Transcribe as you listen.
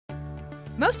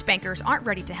Most bankers aren't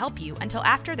ready to help you until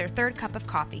after their third cup of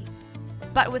coffee.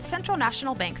 But with Central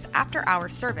National Bank's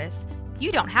after-hours service,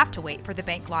 you don't have to wait for the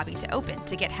bank lobby to open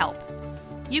to get help.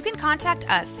 You can contact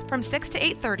us from 6 to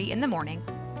 8:30 in the morning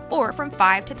or from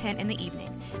 5 to 10 in the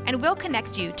evening, and we'll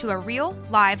connect you to a real,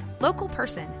 live, local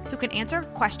person who can answer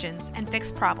questions and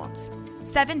fix problems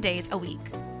 7 days a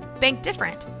week. Bank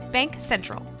different. Bank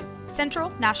Central. Central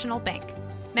National Bank.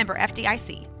 Member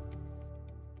FDIC.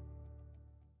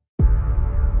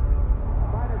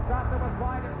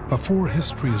 Before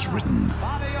history is written,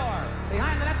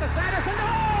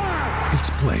 it's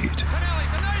played.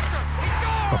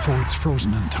 Before it's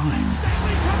frozen in time,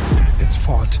 it's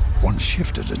fought one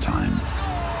shift at a time.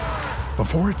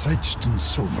 Before it's etched in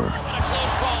silver,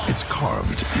 it's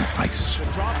carved in ice.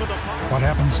 What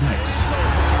happens next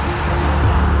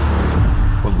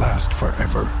will last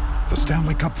forever. The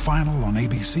Stanley Cup Final on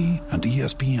ABC and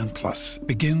ESPN Plus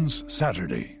begins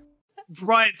Saturday.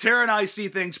 Brian, Tara and I see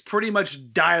things pretty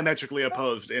much diametrically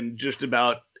opposed in just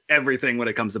about everything when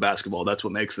it comes to basketball. That's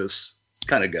what makes this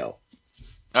kind of go.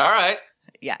 All right.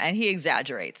 Yeah, and he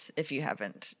exaggerates, if you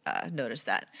haven't noticed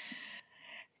that.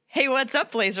 Hey, what's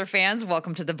up, Blazer fans?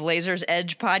 Welcome to the Blazers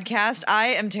Edge podcast. I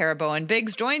am Tara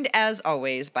Bowen-Biggs, joined as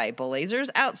always by Blazers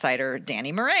outsider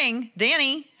Danny Meringue.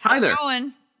 Danny, how's it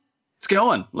going? It's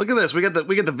going. Look at this. We got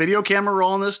the video camera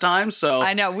rolling this time. So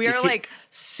I know we are like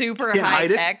super high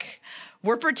tech.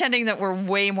 We're pretending that we're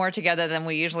way more together than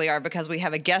we usually are because we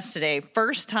have a guest today.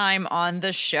 First time on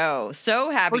the show. So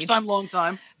happy. First time, long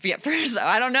time. Yeah, first,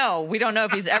 I don't know. We don't know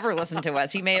if he's ever listened to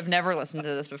us. He may have never listened to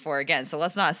this before again. So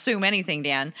let's not assume anything,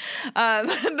 Dan.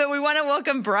 But we want to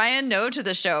welcome Brian Noe to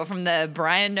the show from the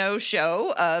Brian Noe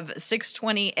Show of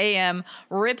 6:20 a.m.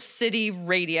 Rip City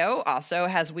Radio. Also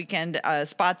has weekend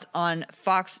spots on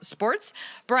Fox Sports.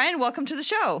 Brian, welcome to the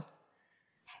show.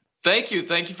 Thank you.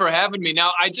 Thank you for having me.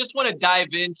 Now, I just want to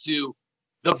dive into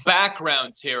the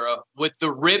background, Tara, with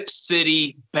the Rip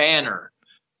City banner.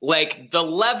 Like, the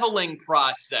leveling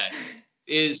process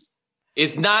is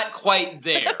not quite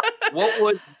there. What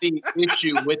was the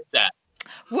issue with that?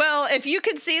 Well, if you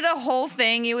could see the whole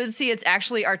thing, you would see it's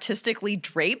actually artistically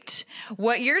draped.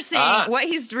 What you're seeing, what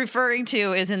he's referring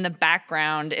to is in the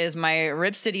background is my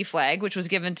Rip City flag, which was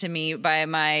given to me by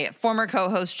my former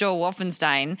co-host, Joel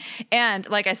Wolfenstein. And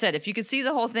like I said, if you could see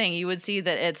the whole thing, you would see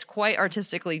that it's quite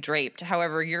artistically draped.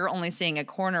 However, you're only seeing a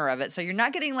corner of it. So you're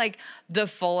not getting like the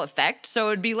full effect. So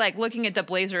it'd be like looking at the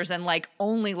Blazers and like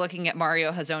only looking at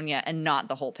Mario Hezonja and not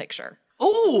the whole picture.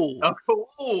 Oh,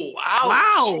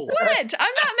 wow. What?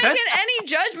 I'm not making any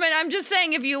judgment. I'm just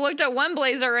saying if you looked at one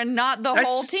Blazer and not the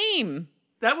whole team.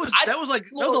 That was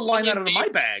a line out of my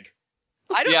bag.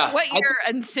 I don't know what you're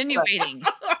insinuating.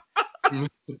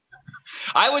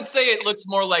 I would say it looks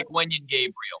more like Wenyen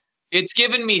Gabriel. It's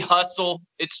giving me hustle.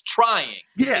 It's trying.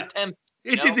 Yeah.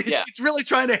 It's really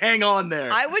trying to hang on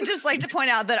there. I would just like to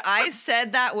point out that I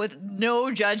said that with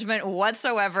no judgment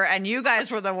whatsoever, and you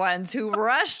guys were the ones who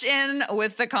rushed in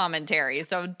with the commentary.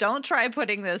 So don't try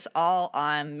putting this all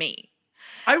on me.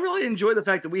 I really enjoy the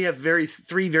fact that we have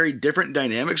three very different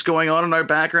dynamics going on in our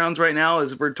backgrounds right now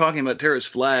as we're talking about Tara's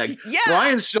flag. Yeah,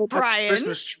 Brian's still got his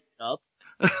Christmas tree up.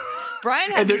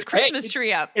 Brian has his Christmas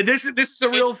tree up. And this is a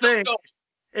real thing.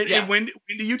 And when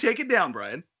do you take it down,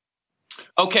 Brian?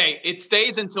 Okay, it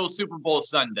stays until Super Bowl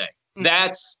Sunday.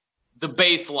 That's the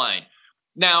baseline.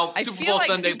 Now, Super Bowl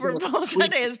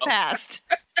Sunday is passed.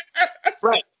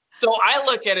 Right. So I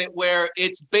look at it where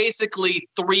it's basically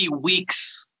 3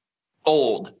 weeks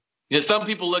old. You know, some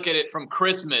people look at it from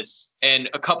Christmas and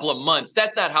a couple of months.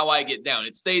 That's not how I get down.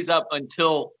 It stays up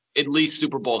until at least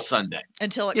Super Bowl Sunday.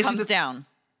 Until it comes down.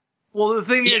 Well, the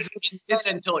thing is,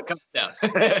 it's until it comes down.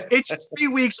 It's 3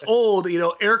 weeks old,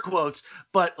 air quotes.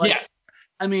 But yes.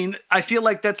 I mean, I feel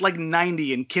like that's like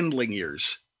 90 in kindling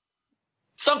years.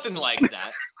 Something like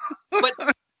that. But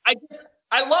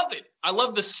I love it. I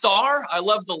love the star. I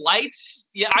love the lights.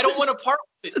 Yeah, I don't want to part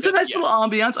with it. It's a nice little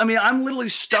ambiance. I mean, I'm literally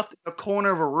stuffed in a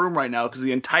corner of a room right now because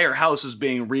the entire house is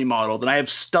being remodeled, and I have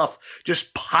stuff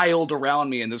just piled around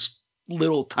me in this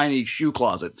little tiny shoe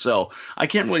closet. So I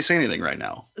can't really say anything right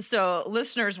now. So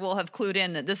listeners will have clued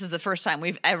in that this is the first time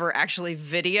we've ever actually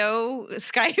video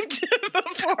Skyped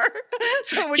before.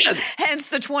 So hence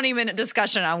the 20-minute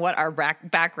discussion on what our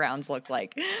backgrounds look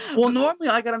like. Well, normally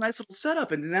I got a nice little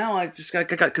setup, and now I just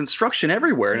got construction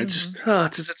everywhere, and it's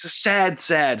a sad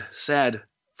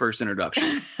first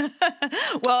introduction.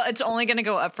 Well, it's only going to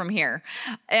go up from here.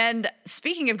 And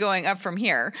speaking of going up from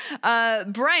here,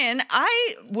 Brian,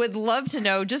 I would love to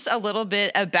know just a little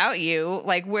bit about you,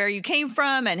 like where you came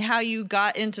from and how you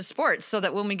got into sports, so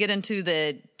that when we get into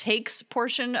the takes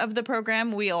portion of the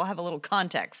program, we'll have a little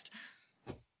context.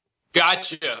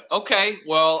 Gotcha. Okay.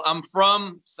 Well, I'm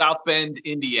from South Bend,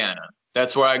 Indiana.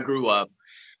 That's where I grew up.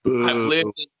 I've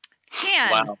lived in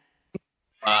Wow.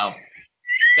 Wow.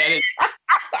 That is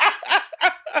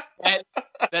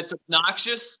that's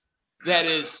obnoxious. That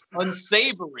is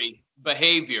unsavory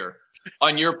behavior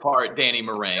on your part, Danny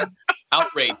Meringue.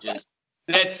 Outrageous.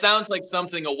 That sounds like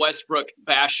something a Westbrook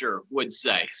basher would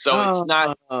say. So it's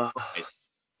not.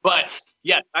 But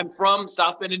yeah, I'm from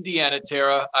South Bend, Indiana,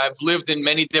 Tara. I've lived in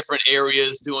many different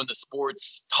areas doing the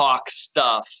sports talk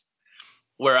stuff,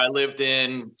 where I lived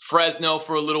in Fresno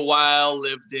for a little while,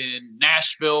 lived in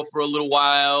Nashville for a little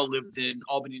while, lived in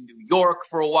Albany, New York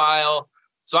for a while.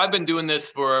 So I've been doing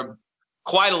this for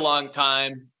quite a long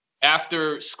time.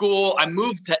 After school, I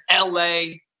moved to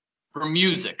LA for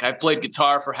music. I played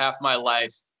guitar for half my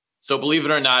life. So believe it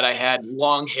or not, I had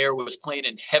long hair, was playing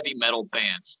in heavy metal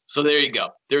bands. So there you go.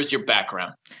 There's your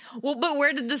background. Well, but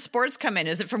where did the sports come in?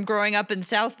 Is it from growing up in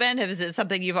South Bend? Is it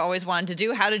something you've always wanted to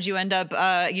do? How did you end up,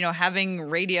 having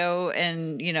radio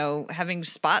and, having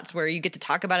spots where you get to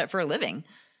talk about it for a living?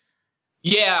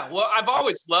 Yeah, well, I've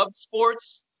always loved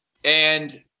sports.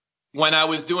 And when I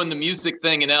was doing the music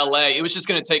thing in LA, it was just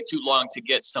going to take too long to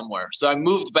get somewhere. So I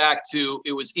moved back to,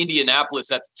 it was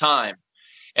Indianapolis at the time.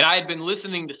 And I had been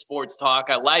listening to sports talk.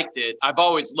 I liked it. I've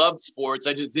always loved sports.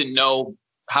 I just didn't know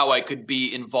how I could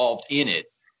be involved in it.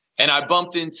 And I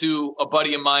bumped into a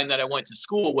buddy of mine that I went to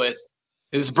school with.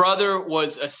 His brother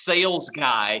was a sales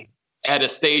guy at a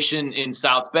station in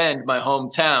South Bend, my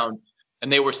hometown,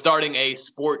 and they were starting a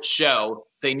sports show.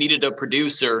 They needed a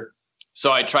producer.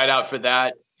 So I tried out for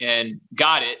that and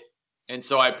got it. And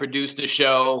so I produced a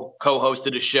show,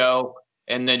 co-hosted a show,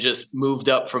 and then just moved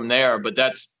up from there. But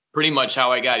that's pretty much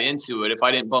how I got into it. If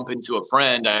I didn't bump into a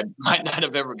friend, I might not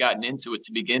have ever gotten into it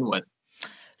to begin with.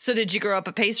 So did you grow up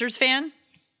a Pacers fan?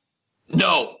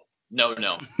 No.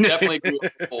 Definitely grew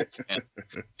up a Bulls fan.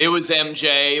 It was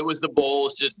MJ. It was the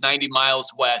Bulls, just 90 miles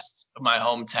west of my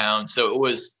hometown. So it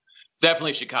was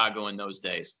definitely Chicago in those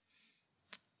days.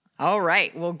 All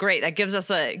right. Well, great. That gives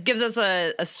us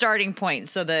a starting point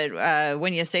so that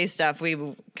when you say stuff, we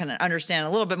kind of understand a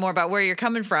little bit more about where you're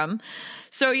coming from.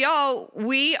 So, y'all,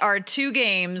 we are 2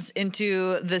 games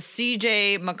into the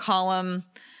CJ McCollum.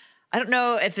 I don't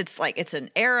know if it's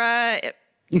an era,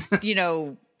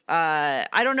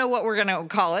 I don't know what we're going to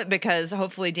call it because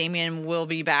hopefully Damian will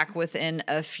be back within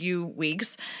a few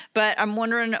weeks. But I'm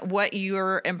wondering what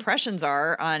your impressions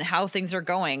are on how things are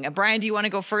going. Brian, do you want to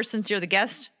go first since you're the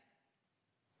guest?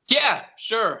 Yeah,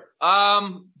 sure.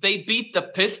 They beat the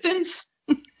Pistons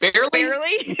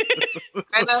barely.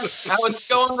 Kind of how it's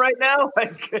going right now.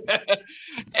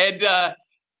 And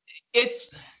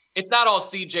it's not all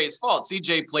CJ's fault.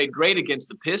 CJ played great against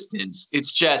the Pistons.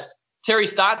 It's just Terry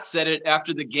Stotts said it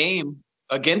after the game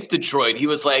against Detroit. He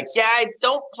was like, yeah, I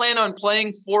don't plan on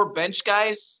playing 4 bench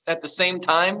guys at the same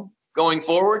time going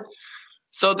forward.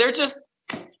 So they're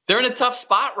in a tough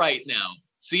spot right now.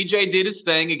 CJ did his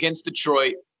thing against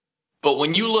Detroit. But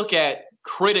when you look at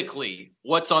critically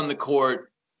what's on the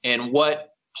court and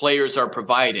what players are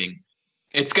providing,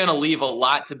 it's going to leave a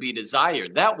lot to be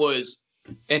desired. That was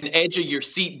an edge of your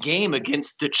seat game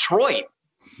against Detroit.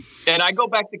 And I go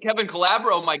back to Kevin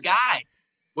Calabro, my guy,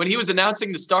 when he was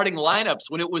announcing the starting lineups,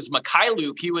 when it was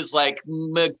McCollum, he was like,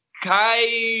 McCollum?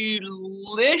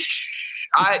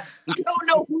 I don't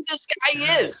know who this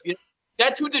guy is.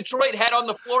 That's who Detroit had on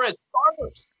the floor as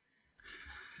starters.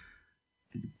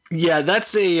 Yeah,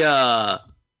 that's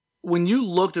when you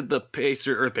looked at the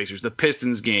the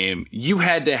Pistons game, you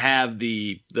had to have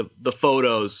the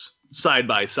photos side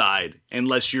by side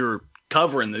unless you're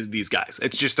covering these guys.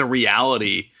 It's just the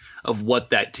reality of what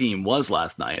that team was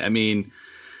last night. I mean,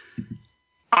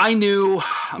 I'm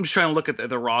just trying to look at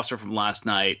the roster from last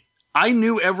night. I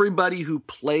knew everybody who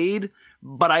played,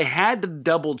 but I had to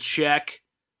double check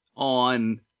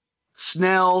on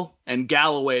Snell and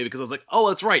Galloway because I was like, oh,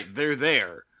 that's right, they're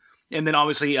there. And then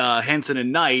obviously Henson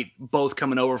and Knight both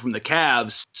coming over from the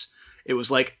Cavs. It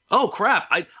was like, oh, crap.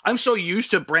 I'm so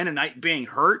used to Brandon Knight being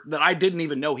hurt that I didn't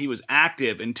even know he was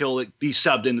active until he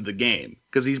subbed into the game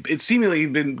because it's seemingly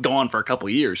been gone for a couple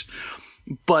of years.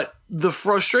 But the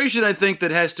frustration I think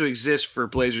that has to exist for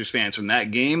Blazers fans from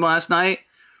that game last night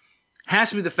has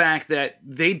to be the fact that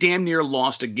they damn near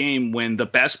lost a game when the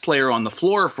best player on the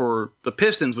floor for the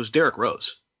Pistons was Derrick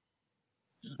Rose.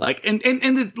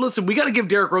 Listen, we got to give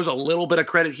Derrick Rose a little bit of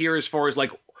credit here as far as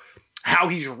like how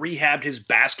he's rehabbed his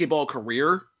basketball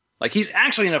career. Like he's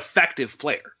actually an effective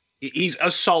player. He's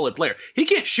a solid player. He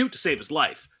can't shoot to save his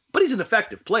life, but he's an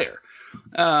effective player.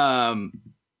 But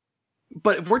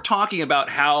if we're talking about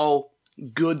how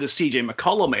good the CJ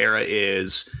McCollum era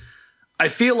is, I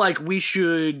feel like we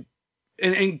should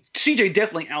and CJ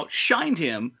definitely outshined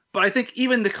him, but I think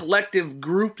even the collective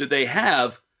group that they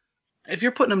have, if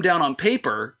you're putting them down on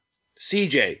paper,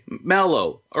 CJ,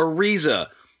 Melo, Ariza,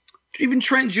 even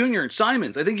Trent Jr. and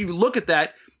Simons, I think you look at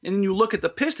that and then you look at the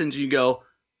Pistons and you go,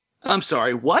 I'm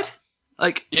sorry, what?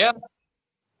 Like, yeah.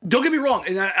 Don't get me wrong,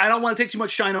 and I don't want to take too much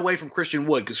shine away from Christian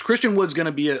Wood, because Christian Wood's going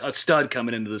to be a stud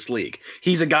coming into this league.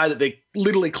 He's a guy that they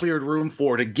literally cleared room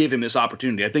for to give him this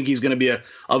opportunity. I think he's going to be a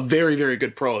very, very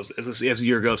good pro as the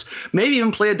year goes. Maybe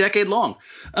even play a decade long.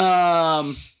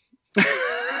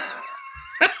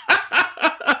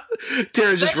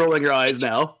 Tara's just rolling her eyes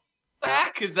now.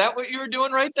 Back? Is that what you were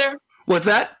doing right there? What's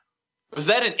that? Was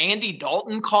that an Andy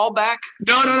Dalton callback?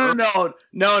 No.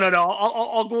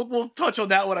 We'll touch on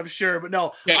that one, I'm sure. But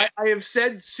no, okay. I have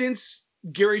said since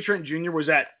Gary Trent Jr. was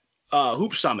at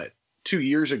Hoop Summit 2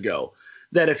 years ago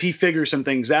that if he figures some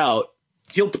things out,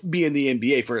 he'll be in the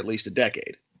NBA for at least a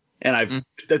decade. And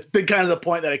that's been kind of the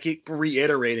point that I keep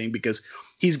reiterating, because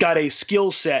he's got a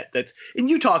skill set and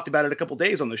you talked about it a couple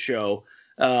days on the show,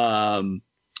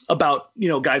 about,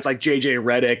 guys like JJ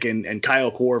Redick and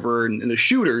Kyle Korver and the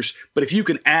shooters. But if you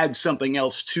can add something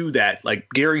else to that, like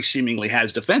Gary seemingly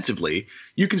has defensively,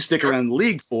 you can stick around the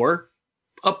league for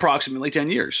approximately 10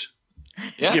 years.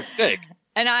 Yeah. Give or take.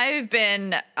 And I've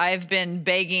been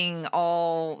begging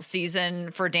all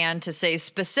season for Dan to say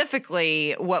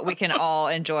specifically what we can all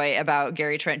enjoy about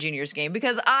Gary Trent Jr.'s game,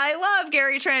 because I love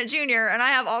Gary Trent Jr. and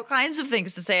I have all kinds of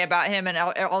things to say about him. And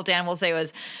all Dan will say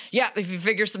was, yeah, if you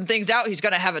figure some things out, he's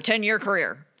going to have a 10-year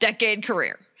career, decade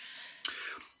career.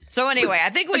 So anyway, I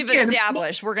think we've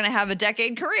established we're going to have a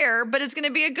decade career, but it's going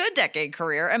to be a good decade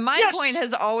career. And my point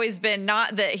has always been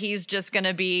not that he's just going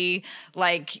to be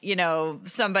like,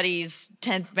 somebody's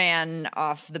 10th man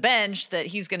off the bench, that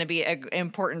he's going to be an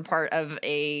important part of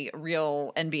a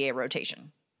real NBA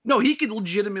rotation. No, he could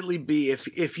legitimately be,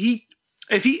 if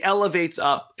he elevates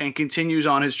up and continues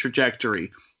on his trajectory,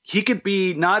 he could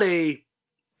be not a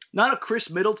Chris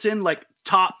Middleton, like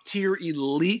top tier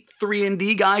elite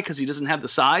 3-and-D guy, because he doesn't have the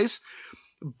size.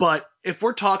 But if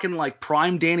we're talking like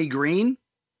prime Danny Green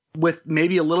with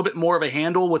maybe a little bit more of a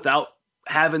handle without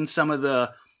having some of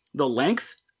the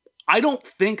length, I don't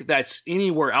think that's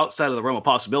anywhere outside of the realm of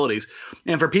possibilities.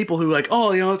 And for people who are like,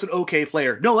 it's an okay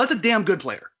player. No, that's a damn good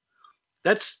player.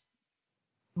 That's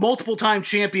multiple time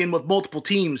champion with multiple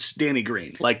teams, Danny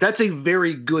Green. Like, that's a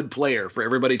very good player for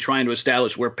everybody trying to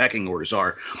establish where pecking orders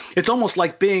are. It's almost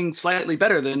like being slightly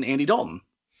better than Andy Dalton.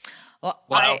 Well,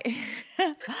 wow.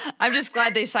 I'm just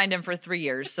glad they signed him for 3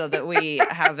 years so that we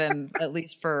have him at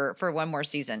least for one more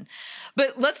season.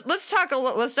 But let's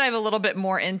dive a little bit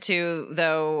more into,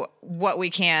 though, what we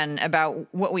can about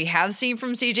what we have seen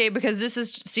from CJ, because this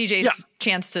is CJ's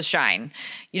chance to shine.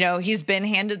 He's been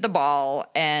handed the ball,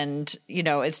 and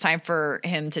it's time for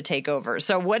him to take over.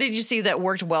 So what did you see that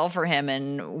worked well for him,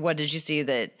 and what did you see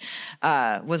that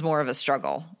was more of a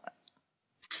struggle?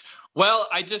 Well,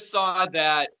 I just saw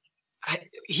that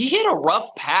he hit a rough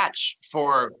patch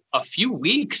for a few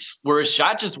weeks where his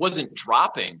shot just wasn't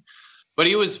dropping, but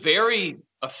he was very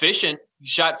efficient. He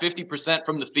shot 50%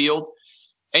 from the field,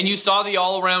 and you saw the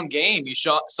all-around game. You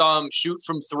saw him shoot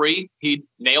from three. He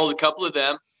nailed a couple of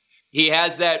them. He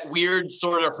has that weird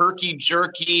sort of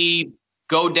herky-jerky,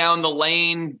 go down the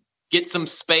lane, get some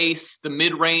space, the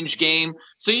mid-range game.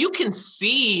 So you can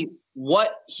see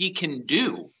what he can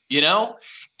do,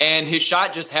 and his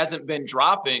shot just hasn't been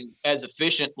dropping as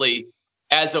efficiently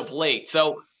as of late.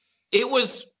 So it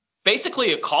was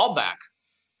basically a callback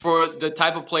for the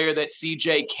type of player that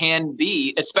CJ can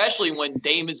be, especially when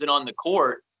Dame isn't on the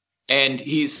court and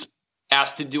he's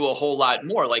asked to do a whole lot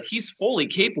more. Like, he's fully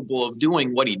capable of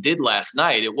doing what he did last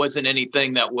night. It wasn't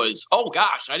anything that was, oh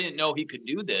gosh, I didn't know he could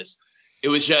do this. It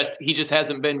was just, he just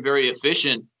hasn't been very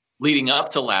efficient leading up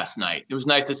to last night. It was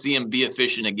nice to see him be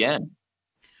efficient again.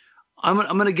 I'm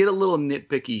going to get a little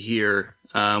nitpicky here.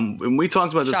 And we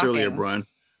talked about this earlier, Brian.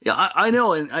 Yeah, I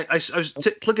know. And I was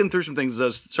clicking through some things as I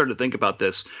was starting to think about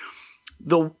this.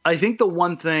 I think the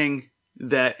one thing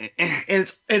that,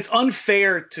 and it's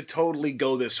unfair to totally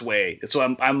go this way.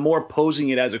 So I'm more posing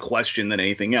it as a question than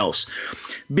anything else.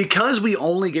 Because we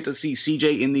only get to see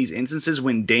CJ in these instances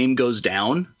when Dame goes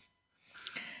down,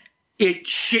 it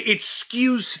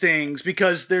skews things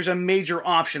because there's a major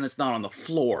option that's not on the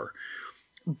floor.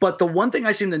 But the one thing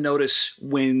I seem to notice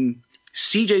when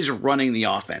CJ's running the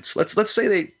offense, let's go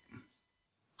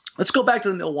back to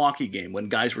the Milwaukee game when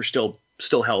guys were still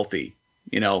healthy,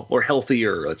 or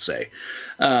healthier, let's say.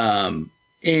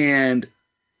 And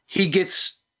he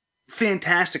gets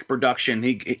fantastic production.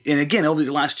 And again, over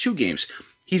these last two games,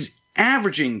 he's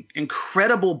averaging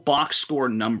incredible box score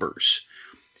numbers.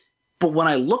 But when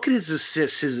I look at his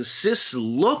assists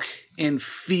look and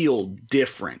feel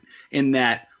different in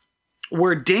that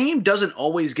where Dame doesn't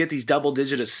always get these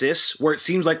double-digit assists, where it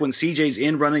seems like when CJ's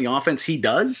in running offense, he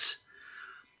does.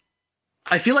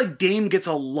 I feel like Dame gets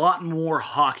a lot more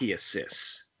hockey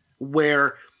assists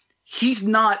where he's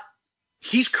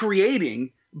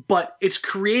creating, but it's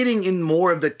creating in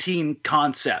more of the team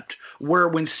concept, where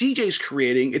when CJ's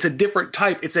creating, it's a different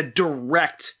type. It's a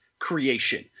direct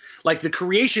creation. Like the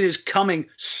creation is coming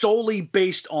solely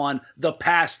based on the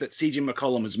pass that CJ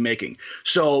McCollum is making.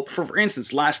 So, for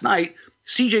instance, last night,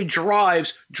 CJ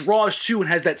draws two, and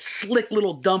has that slick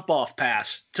little dump-off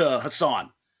pass to Hassan.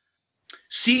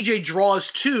 CJ draws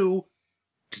two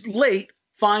late,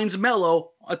 finds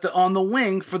Melo on the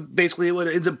wing for basically what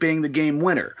ends up being the game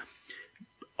winner.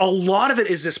 A lot of it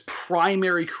is this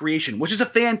primary creation, which is a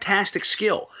fantastic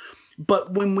skill.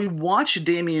 But when we watch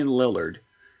Damian Lillard,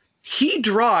 he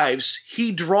draws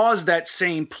that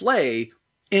same play,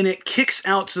 and it kicks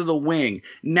out to the wing.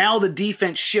 Now the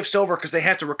defense shifts over because they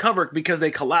have to recover because they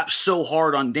collapse so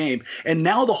hard on Dame. And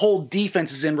now the whole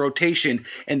defense is in rotation,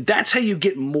 and that's how you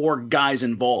get more guys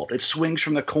involved. It swings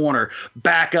from the corner,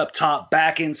 back up top,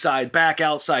 back inside, back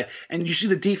outside, and you see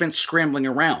the defense scrambling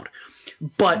around.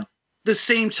 But at the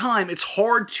same time, it's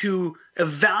hard to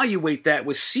evaluate that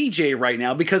with CJ right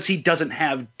now because he doesn't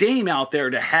have Dame out there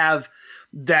to have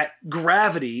that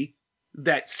gravity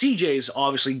that CJ is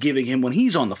obviously giving him when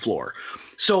he's on the floor.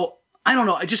 So I don't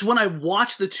know. When I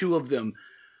watch the two of them,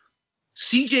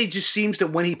 CJ just seems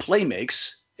that when he play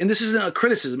makes, and this isn't a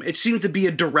criticism, it seems to be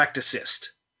a direct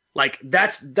assist. Like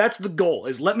that's the goal,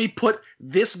 is let me put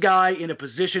this guy in a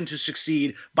position to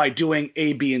succeed by doing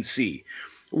A, B, and C.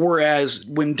 Whereas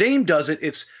when Dame does it,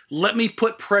 it's let me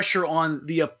put pressure on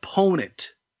the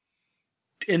opponent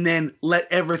and then let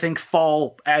everything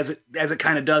fall as it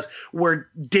kind of does. Where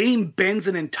Dame bends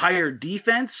an entire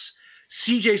defense,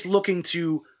 CJ's looking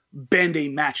to bend a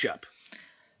matchup,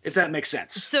 if that makes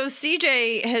sense. So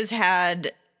CJ has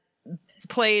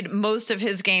played most of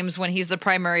his games when he's the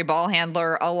primary ball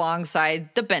handler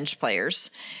alongside the bench players.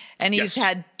 And he's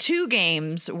had 2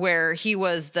 games where he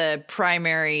was the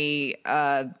primary,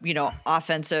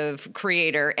 offensive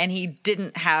creator, and he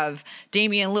didn't have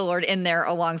Damian Lillard in there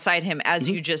alongside him, as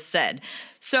you just said.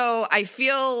 So I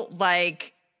feel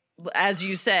like, as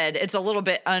you said, it's a little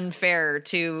bit unfair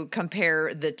to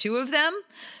compare the two of them.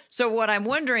 So what I'm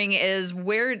wondering is,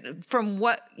 from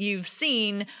what you've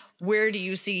seen, where do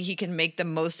you see he can make the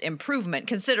most improvement,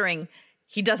 considering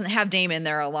he doesn't have Dame in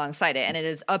there alongside it, and it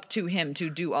is up to him to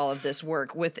do all of this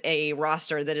work with a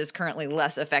roster that is currently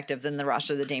less effective than the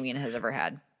roster that Damian has ever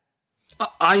had.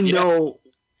 I know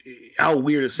how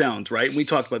weird it sounds, right? We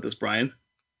talked about this, Brian.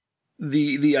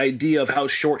 The idea of how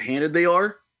shorthanded they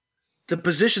are, the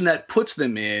position that puts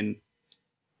them in,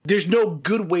 there's no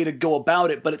good way to go about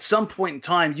it, but at some point in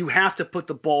time, you have to put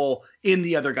the ball in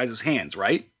the other guy's hands,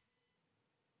 right?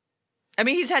 I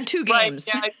mean, he's had 2 games.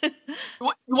 Right, yeah.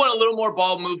 You want a little more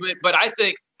ball movement, but I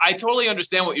think I totally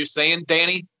understand what you're saying,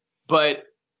 Danny, but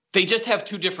they just have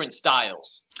 2 different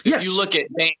styles. Yes. If you look at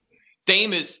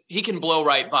Dame he can blow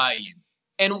right by you.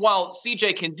 And while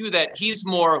CJ can do that, he's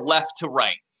more left to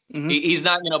right. Mm-hmm. He's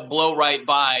not going to blow right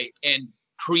by and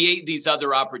create these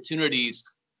other opportunities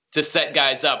to set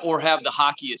guys up or have the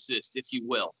hockey assist, if you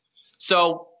will.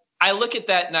 So I look at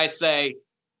that and I say,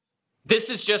 this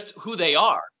is just who they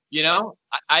are. You know,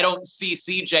 I don't see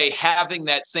CJ having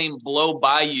that same blow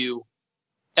by you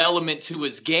element to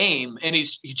his game, and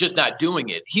he's just not doing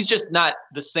it. He's just not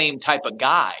the same type of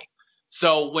guy.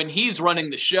 So when he's running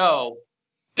the show,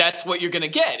 that's what you're going to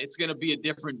get. It's going to be a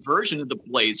different version of the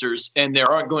Blazers, and there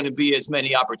aren't going to be as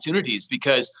many opportunities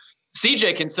because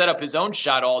CJ can set up his own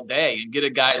shot all day and get a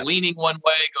guy leaning one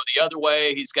way, go the other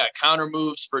way. He's got counter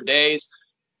moves for days.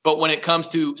 But when it comes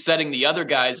to setting the other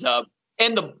guys up,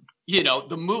 and the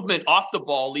movement off the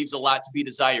ball leaves a lot to be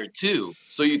desired too.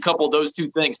 So you couple those 2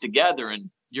 things together and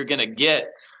you're going to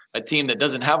get a team that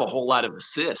doesn't have a whole lot of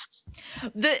assists.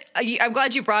 I'm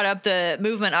glad you brought up the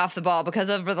movement off the ball, because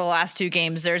over the last 2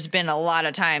 games, there's been a lot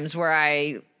of times where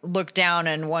I looked down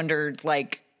and wondered,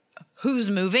 like, who's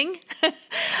moving?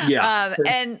 Yeah.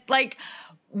 And like,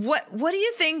 what do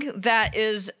you think that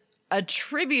is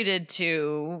attributed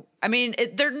to? I mean,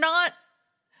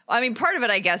 part of it,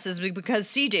 I guess, is because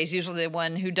CJ's usually the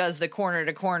one who does the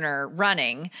corner-to-corner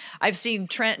running. I've seen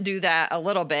Trent do that a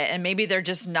little bit, and maybe they're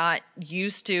just not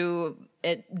used to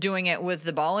doing it with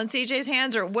the ball in CJ's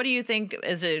hands, or what do you think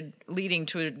is leading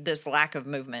to this lack of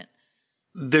movement?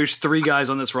 There's 3 guys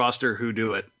on this roster who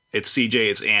do it. It's CJ,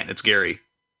 it's Ant, it's Gary.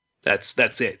 That's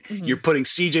it. Mm-hmm. You're putting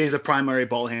CJ as the primary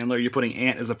ball handler. You're putting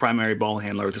Ant as the primary ball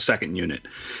handler with the second unit.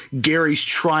 Gary's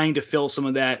trying to fill some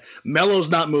of that. Melo's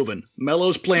not moving.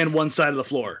 Melo's playing one side of the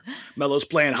floor. Melo's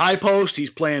playing high post. He's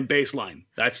playing baseline.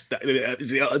 It's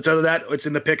either that or it's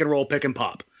in the pick and roll, pick and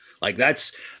pop. Like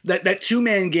that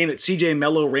two-man game that CJ and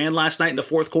Melo ran last night in the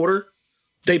fourth quarter,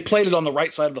 they played it on the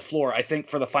right side of the floor, I think,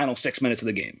 for the final 6 minutes of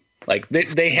the game. Like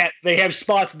they have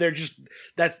spots. They're just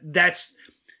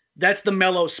that's the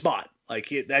Melo spot.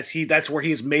 Like that's where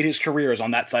he's made his career, is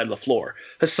on that side of the floor.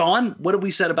 Hassan, what have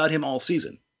we said about him all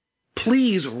season?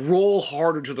 Please roll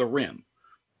harder to the rim.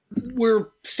 We're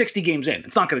 60 games in.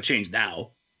 It's not going to change now.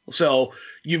 So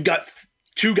you've got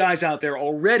two guys out there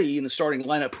already in the starting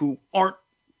lineup who aren't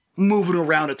moving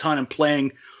around a ton and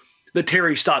playing the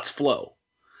Terry Stotts flow.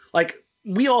 Like,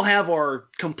 we all have our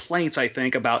complaints, I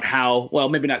think, about how, well,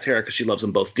 maybe not Tara because she loves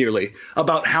them both dearly,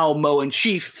 about how Mo and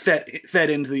Chief fit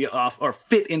into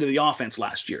the offense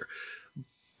last year.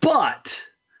 But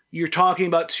you're talking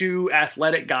about two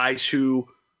athletic guys who,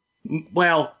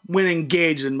 well, when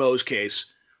engaged in Mo's case,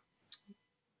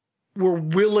 were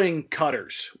willing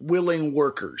cutters, willing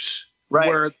workers. Right.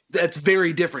 Where that's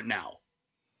very different now.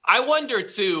 I wonder,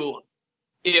 too,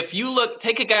 if you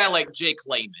take a guy like Jake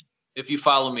Layman, if you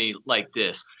follow me like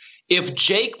this, if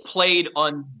Jake played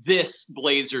on this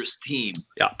Blazers team,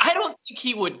 I don't think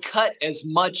he would cut as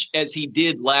much as he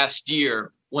did last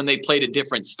year when they played a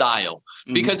different style,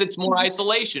 because it's more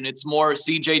isolation. It's more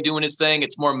CJ doing his thing.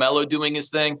 It's more Melo doing his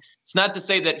thing. It's not to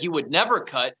say that he would never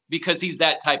cut because he's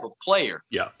that type of player.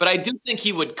 Yeah. But I do think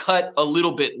he would cut a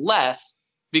little bit less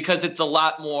because it's a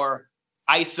lot more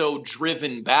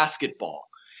ISO-driven basketball.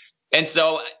 And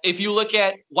so if you look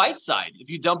at Whiteside, if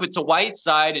you dump it to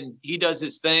Whiteside and he does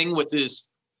his thing with his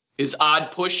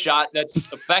odd push shot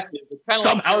that's effective, it's kind of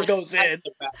somehow it goes in.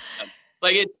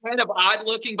 Like, it's kind of odd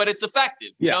looking, but it's effective.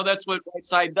 Yeah. You know, that's what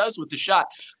Whiteside does with the shot.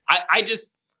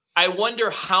 I wonder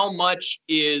how much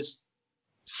is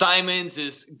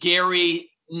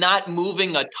Gary not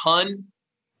moving a ton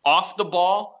off the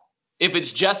ball, if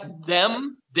it's just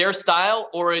them, their style,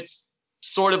 or it's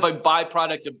sort of a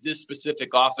byproduct of this specific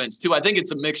offense too. I think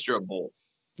it's a mixture of both.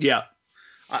 Yeah.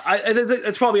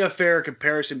 It's probably a fair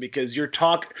comparison, because you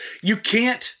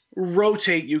can't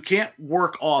rotate, you can't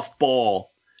work off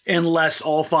ball unless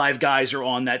all five guys are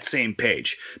on that same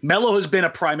page. Melo has been a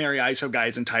primary ISO guy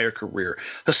his entire career.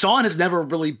 Hassan has never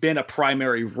really been a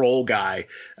primary role guy.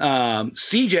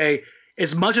 CJ,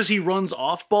 as much as he runs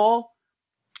off ball,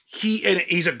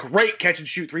 he's a great catch and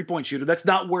shoot 3-point shooter. That's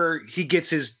not where he gets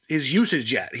his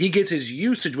usage yet. He gets his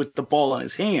usage with the ball in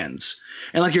his hands.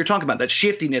 And like you're talking about, that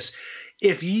shiftiness,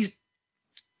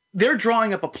 they're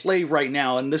drawing up a play right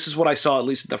now, and this is what I saw at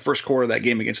least in the first quarter of that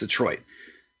game against Detroit.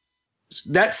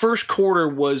 That first quarter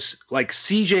was like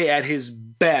CJ at his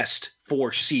best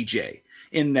for CJ,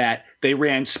 in that they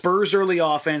ran Spurs early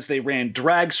offense, they ran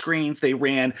drag screens, they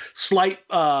ran slight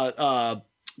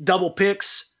double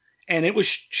picks. And it was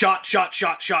shot.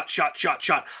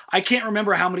 I can't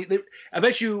remember how many. I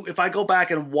bet you if I go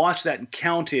back and watch that and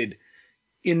counted,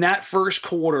 in that first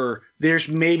quarter, there's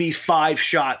maybe 5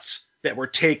 shots that were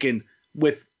taken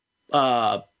with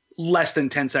less than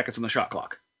 10 seconds on the shot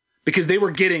clock, because they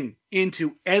were getting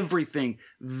into everything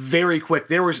very quick.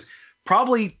 There was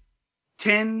probably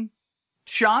 10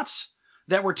 shots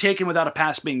that were taken without a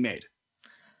pass being made.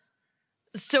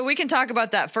 So we can talk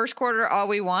about that first quarter all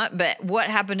we want, but what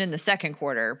happened in the second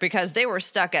quarter? Because they were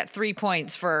stuck at 3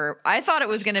 points I thought it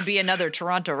was going to be another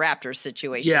Toronto Raptors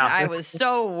situation. Yeah. I was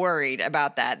so worried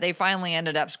about that. They finally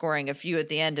ended up scoring a few at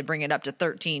the end to bring it up to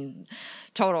 13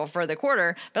 total for the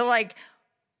quarter. But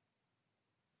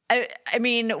I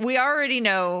mean, we already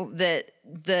know that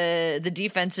the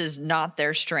defense is not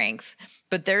their strength,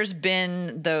 but there's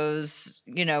been those,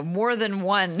 more than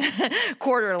one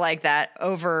quarter like that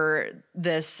over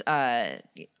this,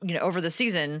 over the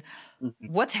season.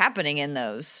 Mm-hmm. What's happening in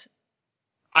those?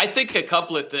 I think a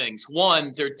couple of things.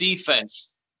 One, their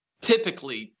defense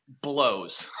typically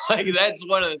blows. That's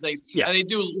one of the things. Yeah. And they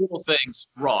do little things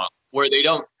wrong where they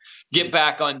don't get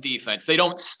back on defense. They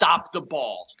don't stop the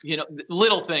ball,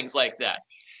 little things like that.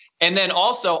 And then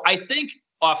also, I think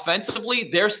offensively,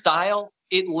 their style,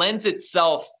 it lends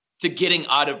itself to getting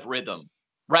out of rhythm,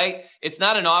 right? It's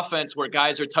not an offense where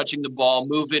guys are touching the ball,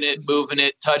 moving it,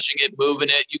 touching it, moving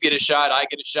it. You get a shot, I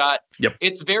get a shot. Yep.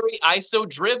 It's very ISO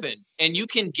driven, and you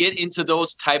can get into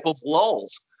those type of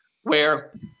lulls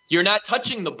where you're not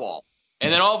touching the ball.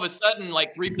 And then all of a sudden,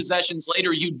 3 possessions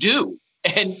later, you do.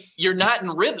 And you're not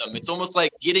in rhythm. It's almost like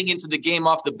getting into the game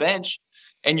off the bench,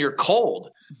 and you're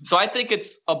cold. So I think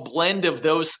it's a blend of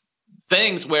those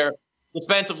things where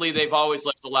defensively, they've always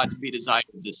left a lot to be desired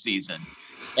this season.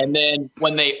 And then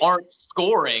when they aren't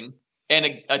scoring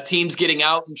and a team's getting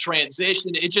out in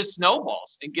transition, it just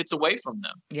snowballs and gets away from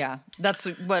them. Yeah, that's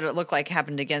what it looked like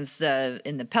happened against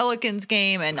in the Pelicans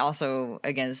game and also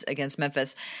against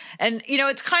Memphis. And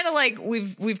it's kind of like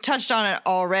we've touched on it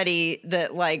already,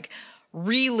 that like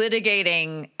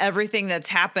relitigating everything that's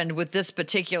happened with this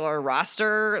particular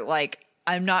roster, like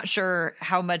I'm not sure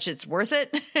how much it's worth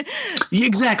it.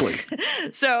 Exactly.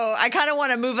 So I kind of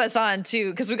want to move us on to,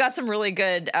 because we got some really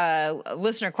good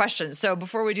listener questions. So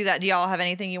before we do that, do y'all have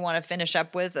anything you want to finish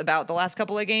up with about the last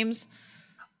couple of games?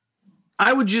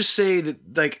 I would just say that,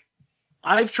 like,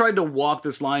 I've tried to walk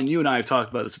this line. You and I have talked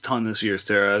about this a ton this year,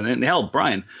 Sarah, and hell,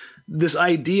 Brian, this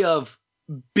idea of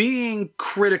being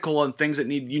critical on things that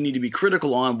you need to be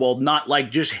critical on, while not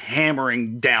like just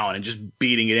hammering down and just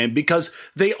beating it in, because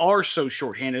they are so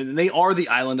shorthanded and they are the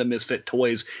island of misfit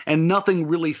toys, and nothing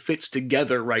really fits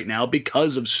together right now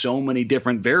because of so many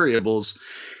different variables.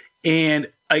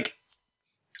 And like,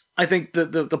 I think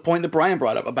the point that Brian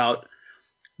brought up about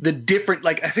the different,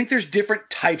 like, I think there's different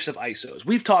types of ISOs.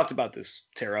 We've talked about this,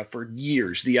 Tara, for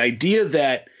years. The idea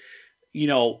that,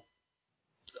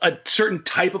 a certain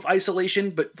type of isolation,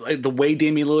 but the way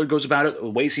Damian Lillard goes about it, the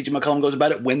way CJ McCollum goes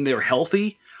about it when they're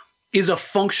healthy, is a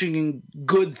functioning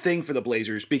good thing for the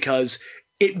Blazers, because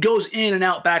it goes in and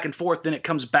out, back and forth, then it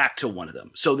comes back to one of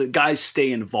them. So the guys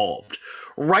stay involved.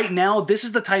 Right now, this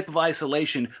is the type of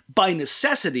isolation by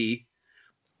necessity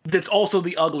that's also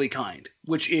the ugly kind,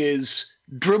 which is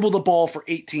dribble the ball for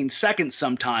 18 seconds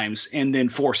sometimes and then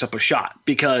force up a shot,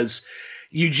 because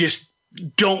you just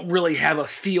don't really have a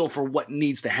feel for what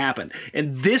needs to happen.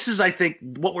 And this is, I think,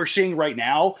 what we're seeing right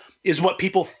now is what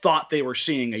people thought they were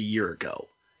seeing a year ago.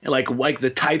 Like the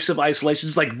types of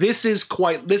isolations, like this is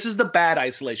the bad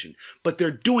isolation, but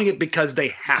they're doing it because they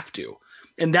have to.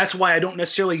 And that's why I don't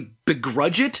necessarily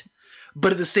begrudge it.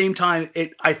 But at the same time,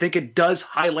 I think it does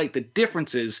highlight the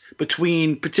differences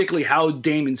between particularly how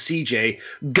Dame and CJ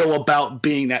go about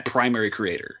being that primary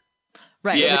creator.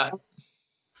 Right. Yeah.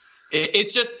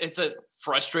 It's a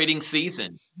frustrating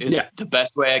season. The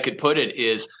best way I could put it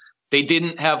is they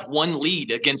didn't have one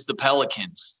lead against the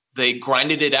Pelicans. They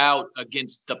grinded it out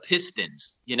against the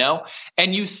Pistons,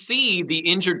 and you see the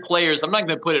injured players. I'm not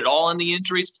going to put it all on the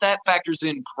injuries, but that factors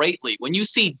in greatly. When you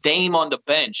see Dame on the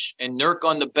bench and Nurk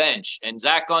on the bench and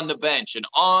Zach on the bench and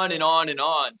on and on and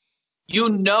on,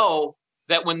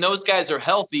 that when those guys are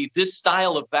healthy, this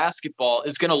style of basketball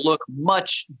is going to look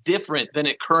much different than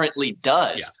it currently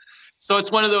does. Yeah. So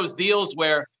it's one of those deals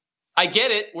where I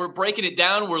get it. We're breaking it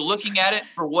down. We're looking at it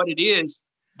for what it is.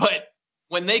 But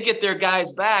when they get their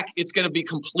guys back, it's going to be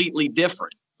completely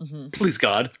different. Mm-hmm. Please,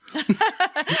 God.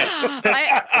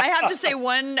 I have to say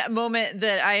one moment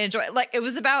that I enjoyed. Like, it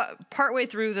was about partway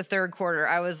through the third quarter.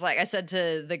 I was like, I said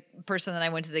to the person that I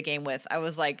went to the game with, I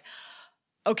was like,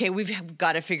 okay, we've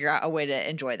got to figure out a way to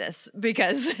enjoy this,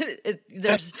 because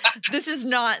this is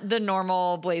not the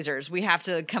normal Blazers. We have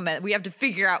to we have to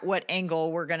figure out what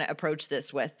angle we're going to approach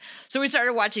this with. So we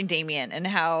started watching Damian and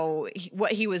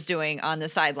what he was doing on the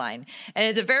sideline. And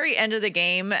at the very end of the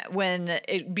game, when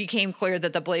it became clear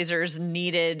that the Blazers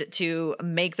needed to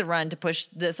make the run to push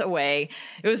this away,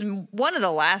 it was one of the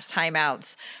last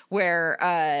timeouts where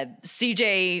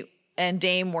CJ and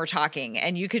Dame were talking,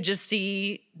 and you could just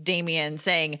see Damian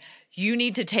saying, you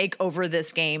need to take over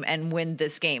this game and win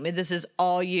this game. This is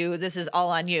all you. This is all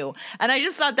on you. And I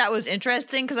just thought that was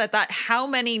interesting, because I thought, how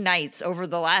many nights over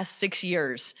the last 6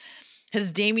 years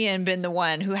has Damian been the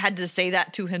one who had to say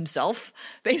that to himself,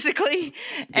 basically?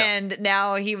 Yeah. And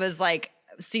now he was like,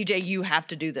 CJ, you have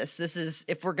to do this. This is,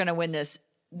 if we're going to win this,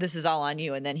 this is all on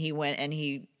you. And then he went and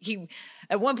he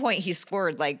at one point he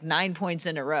scored like 9 points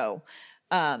in a row.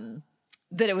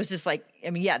 That it was just like,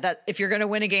 that if you're going to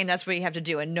win a game, that's what you have to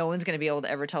do. And no one's going to be able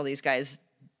to ever tell these guys,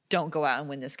 don't go out and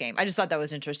win this game. I just thought that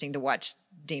was interesting to watch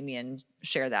Damian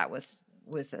share that with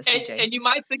CJ. And you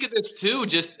might think of this too,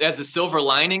 just as a silver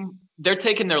lining. They're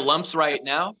taking their lumps right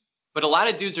now, but a lot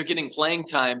of dudes are getting playing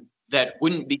time that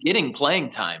wouldn't be getting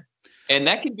playing time. And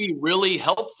that can be really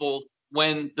helpful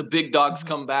when the big dogs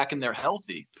come back and they're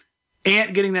healthy.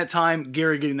 Ant getting that time,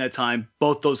 Gary getting that time,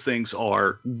 both those things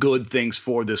are good things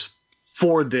for this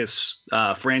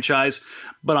franchise.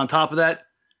 But on top of that,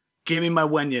 give me my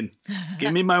Wenyen.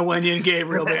 Give me my Wenyen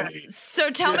Gabriel, baby.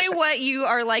 So tell me what you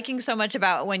are liking so much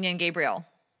about Wenyen Gabriel.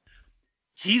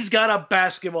 He's got a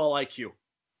basketball IQ,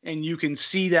 and you can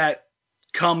see that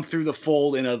come through the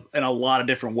fold in a lot of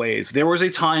different ways. There was a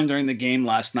time during the game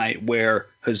last night where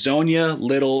Hazonia,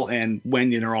 Little, and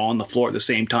Wenyon are all on the floor at the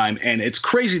same time, and it's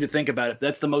crazy to think about it.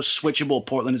 That's the most switchable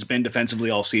Portland has been defensively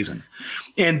all season.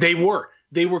 And they were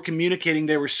communicating,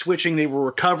 they were switching, they were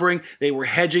recovering, they were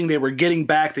hedging, they were getting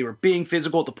back, they were being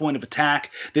physical at the point of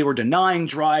attack, they were denying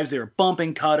drives, they were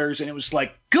bumping cutters, and it was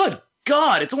like, good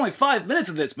God, it's only 5 minutes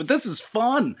of this, but this is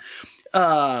fun.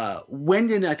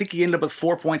 Wenyon, I think he ended up with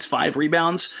 4 points, 5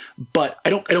 rebounds, but I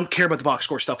don't care about the box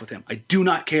score stuff with him. I do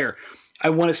not care. I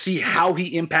want to see how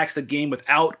he impacts the game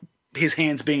without his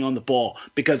hands being on the ball,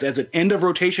 because as an end of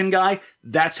rotation guy,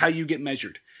 that's how you get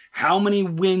measured. How many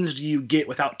wins do you get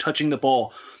without touching the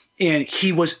ball? And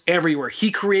he was everywhere.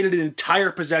 He created an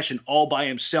entire possession all by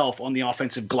himself on the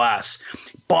offensive glass.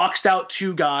 Boxed out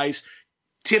 2 guys,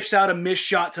 tips out a missed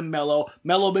shot to Melo.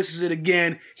 Melo misses it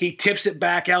again. He tips it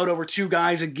back out over 2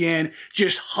 guys again.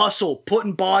 Just hustle,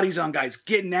 putting bodies on guys,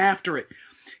 getting after it.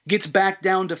 Gets back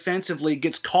down defensively,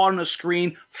 gets caught on a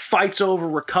screen, fights over,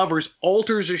 recovers,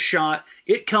 alters a shot.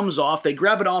 It comes off. They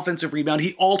grab an offensive rebound.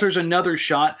 He alters another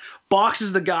shot,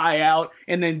 boxes the guy out,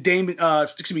 and then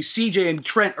CJ and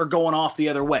Trent are going off the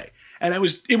other way. And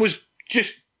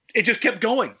it just kept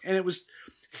going. And it was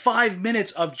 5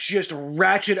 minutes of just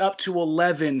ratchet up to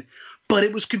 11, but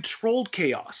it was controlled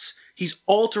chaos. He's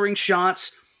altering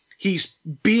shots. He's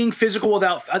being physical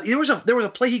without. There was a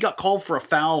play he got called for a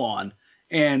foul on,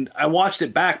 and I watched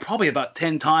it back probably about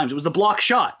 10 times. It was the block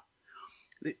shot.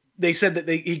 They said that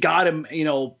he got him,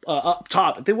 up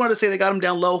top. If they wanted to say they got him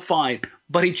down low, fine.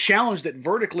 But he challenged it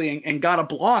vertically and got a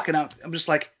block, and I'm just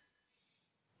like,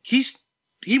 he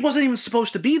wasn't even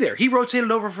supposed to be there. He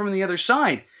rotated over from the other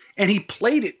side, and he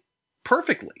played it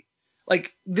perfectly.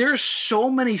 Like, there's so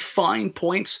many fine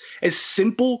points, as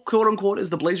simple, quote unquote, as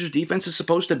the Blazers defense is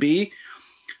supposed to be,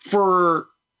 for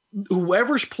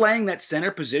whoever's playing that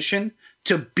center position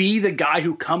to be the guy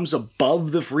who comes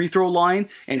above the free throw line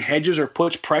and hedges or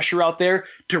puts pressure out there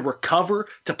to recover,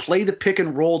 to play the pick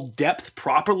and roll depth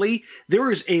properly.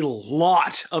 There is a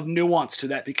lot of nuance to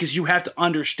that, because you have to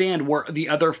understand where the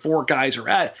other 4 guys are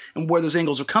at and where those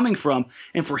angles are coming from.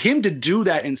 And for him to do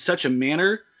that in such a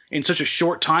manner, in such a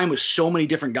short time with so many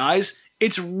different guys,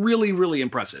 it's really, really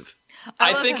impressive.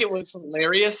 I think it was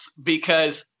hilarious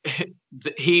because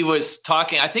he was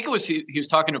talking, I think it was, he was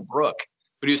talking to Brooke,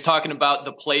 but he was talking about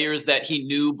the players that he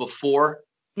knew before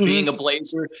being a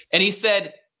Blazer. And he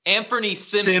said, Anthony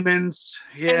Simmons.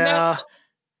 Yeah.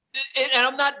 And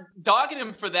I'm not dogging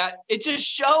him for that. It just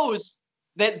shows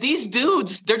that these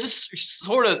dudes, they're just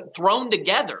sort of thrown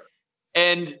together.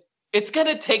 And it's going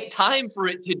to take time for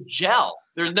it to gel.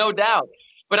 There's no doubt.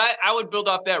 But I would build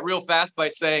off that real fast by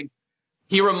saying,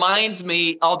 he reminds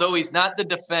me, although he's not the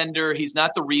defender, he's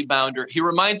not the rebounder, he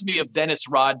reminds me of Dennis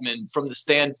Rodman from the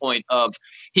standpoint of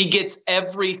he gets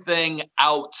everything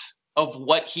out of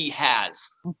what he has,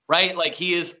 right? Like,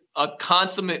 he is a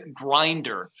consummate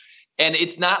grinder, and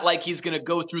it's not like he's going to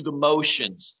go through the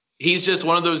motions. He's just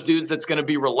one of those dudes that's going to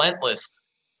be relentless.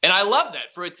 And I love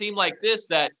that for a team like this,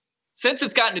 that since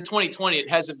it's gotten to 2020, it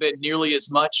hasn't been nearly as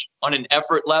much on an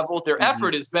effort level. Their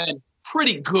effort has been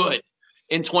pretty good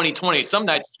in 2020. Some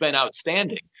nights it's been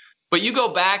outstanding. But you go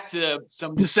back to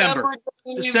some December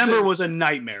was a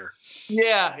nightmare.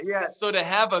 Yeah. So to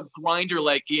have a grinder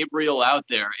like Gabriel out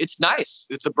there, it's nice.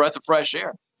 It's a breath of fresh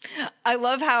air. I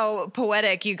love how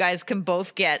poetic you guys can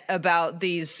both get about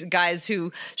these guys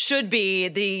who should be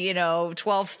the,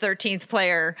 12th, 13th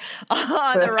player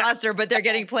on the roster, but they're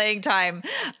getting playing time.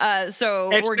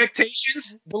 So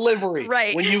expectations, delivery.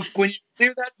 Right. When you clear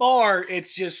that bar,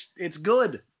 it's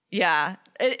good. Yeah,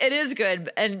 it is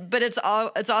good. But it's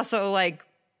also like,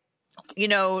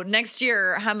 next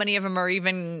year, how many of them are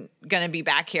even going to be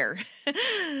back here?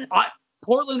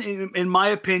 Portland, in my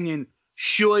opinion,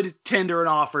 should tender an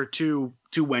offer to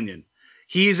Wenyon.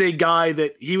 He's a guy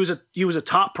that he was a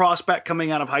top prospect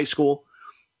coming out of high school.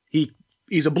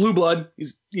 He's a blue blood.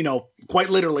 He's, quite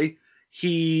literally,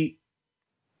 he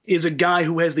is a guy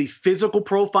who has the physical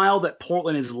profile that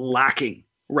Portland is lacking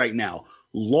right now.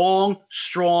 Long,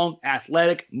 strong,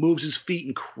 athletic, moves his feet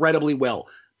incredibly well.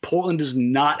 Portland does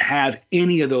not have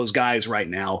any of those guys right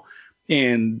now.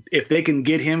 And if they can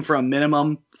get him for a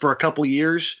minimum for a couple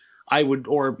years, I would,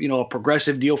 or, a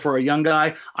progressive deal for a young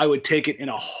guy, I would take it in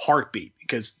a heartbeat,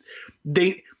 because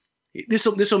this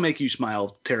will make you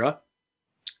smile, Tara.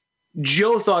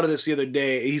 Joe thought of this the other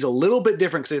day. He's a little bit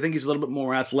different because I think he's a little bit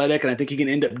more athletic, and I think he can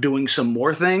end up doing some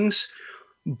more things,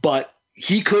 but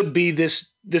he could be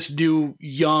this new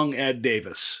young Ed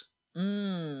Davis.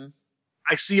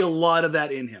 I see a lot of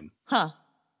that in him. Huh.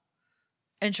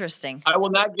 Interesting. I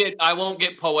won't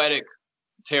get poetic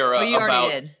Tara, Oh, you about.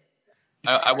 already did.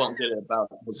 I won't get it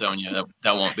about Hazonia.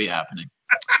 That won't be happening.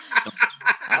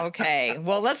 Okay.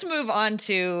 Well, let's move on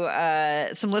to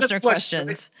some listener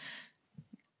questions.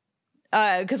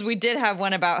 Because we did have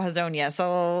one about Hazonia.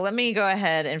 So let me go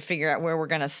ahead and figure out where we're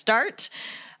going to start.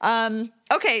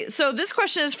 Okay. So this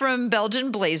question is from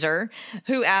Belgian Blazer,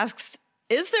 who asks,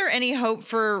 is there any hope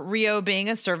for Rio being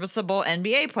a serviceable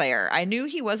NBA player? I knew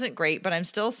he wasn't great, but I'm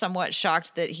still somewhat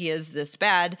shocked that he is this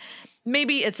bad.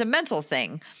 Maybe it's a mental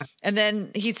thing. And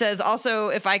then he says, also,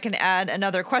 if I can add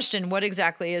another question, what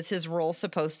exactly is his role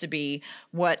supposed to be?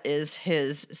 What is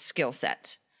his skill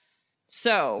set?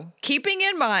 So, keeping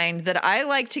in mind that I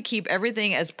like to keep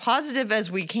everything as positive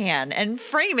as we can and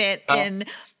frame it in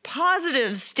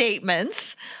positive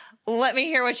statements, let me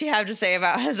hear what you have to say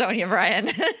about Hazonia, Brian.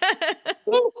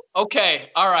 Okay.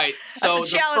 All right. So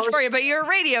that's a challenge for you, but you're a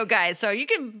radio guy, so you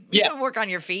can work on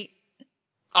your feet.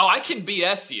 Oh, I can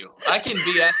BS you. I can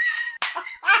BS.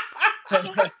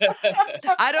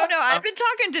 I don't know. I've been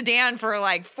talking to Dan for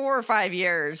like 4 or 5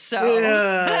 years. So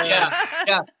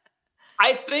yeah.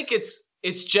 I think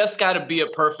it's just got to be a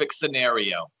perfect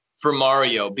scenario for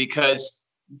Mario, because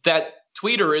that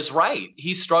tweeter is right.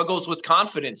 He struggles with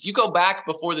confidence. You go back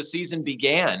before the season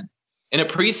began, in a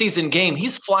preseason game,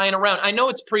 he's flying around. I know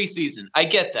it's preseason. I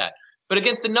get that. But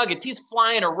against the Nuggets, he's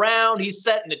flying around. He's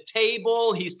setting the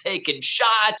table. He's taking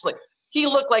shots. Like, he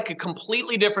looked like a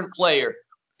completely different player.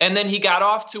 And then he got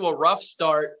off to a rough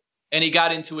start, and he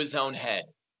got into his own head.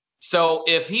 So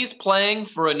if he's playing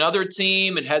for another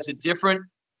team and has a different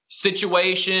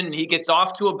situation, and he gets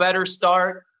off to a better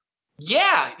start,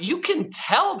 yeah, you can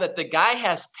tell that the guy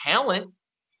has talent.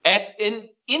 In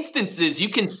instances, you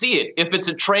can see it. If it's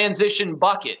a transition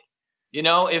bucket,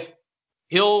 if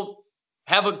he'll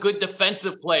have a good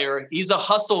defensive player, he's a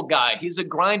hustle guy, he's a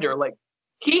grinder. Like,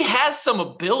 he has some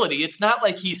ability. It's not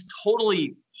like he's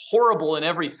totally horrible in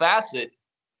every facet.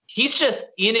 He's just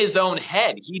in his own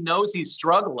head. He knows he's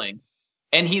struggling,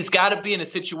 and he's got to be in a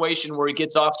situation where he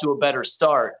gets off to a better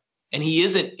start, and he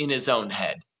isn't in his own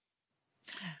head.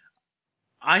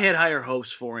 I had higher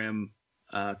hopes for him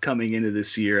coming into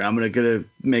this year. I'm gonna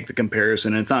make the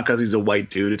comparison, and it's not because he's a white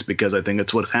dude. It's because I think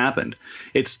it's what's happened.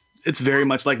 It's very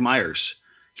much like Myers.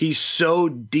 He's so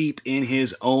deep in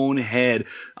his own head.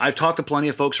 I've talked to plenty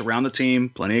of folks around the team,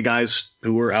 plenty of guys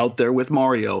who were out there with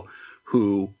Mario,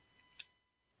 who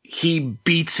he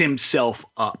beats himself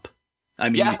up. I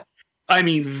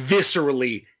mean,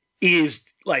 viscerally is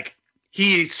like,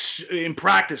 he's in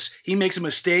practice. He makes a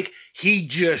mistake. He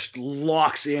just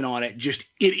locks in on it. It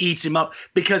eats him up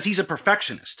because he's a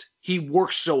perfectionist. He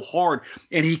works so hard,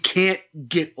 and he can't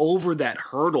get over that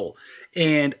hurdle.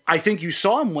 And I think you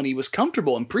saw him when he was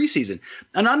comfortable in preseason.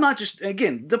 And I'm not just,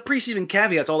 again, the preseason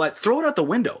caveats, all that, throw it out the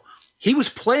window. He was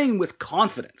playing with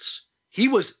confidence. He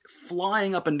was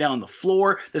flying up and down the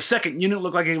floor. The second unit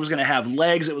looked like it was going to have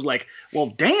legs. It was like, well,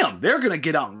 damn, they're going to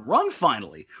get out and run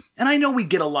finally. And I know we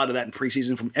get a lot of that in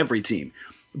preseason from every team.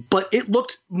 But it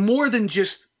looked more than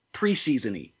just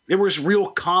preseason-y. There was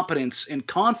real competence and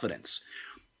confidence.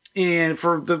 And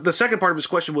for the second part of his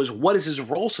question was, what is his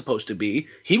role supposed to be?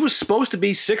 He was supposed to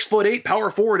be 6'8"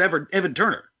 power forward Evan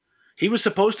Turner. He was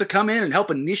supposed to come in and help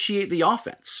initiate the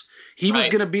offense. He was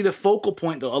going to be the focal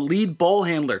point, a lead ball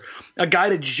handler, a guy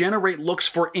to generate looks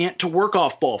for Ant to work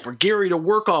off ball, for Gary to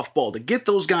work off ball, to get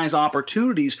those guys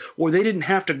opportunities where they didn't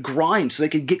have to grind so they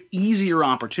could get easier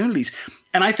opportunities.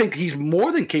 And I think he's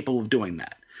more than capable of doing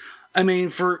that. I mean,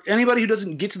 for anybody who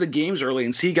doesn't get to the games early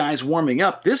and see guys warming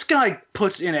up, this guy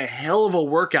puts in a hell of a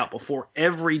workout before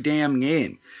every damn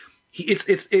game. He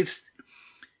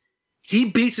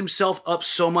beats himself up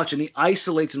so much, and he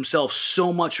isolates himself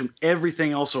so much from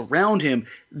everything else around him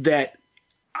that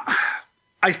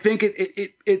I think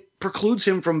it precludes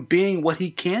him from being what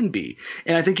he can be.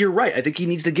 And I think you're right. I think he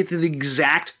needs to get to the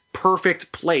exact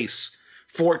perfect place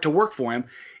for it to work for him.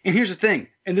 And here's the thing,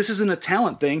 and this isn't a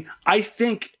talent thing. I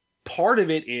think part of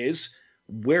it is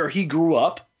where he grew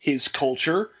up, his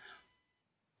culture.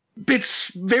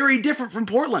 It's very different from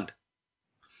Portland.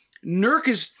 Nurk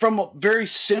is from a very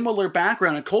similar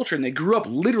background and culture, and they grew up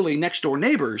literally next door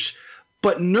neighbors.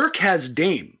 But Nurk has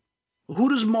Dame. Who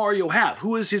does Mario have?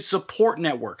 Who is his support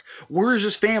network? Where is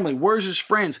his family? Where is his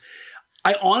friends?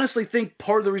 I honestly think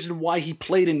part of the reason why he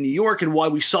played in New York and why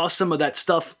we saw some of that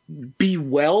stuff be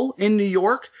well in New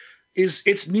York is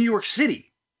it's New York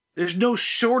City. There's no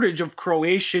shortage of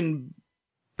Croatian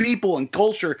people and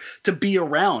culture to be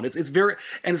around. It's very,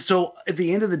 and so at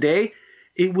the end of the day,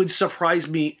 it would surprise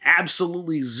me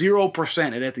absolutely 0%.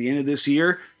 And at the end of this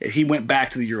year, he went back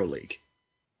to the EuroLeague.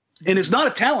 And it's not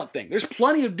a talent thing. There's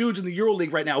plenty of dudes in the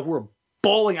EuroLeague right now who are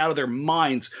balling out of their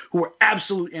minds who are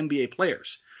absolute NBA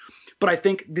players. But I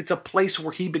think it's a place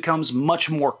where he becomes much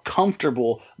more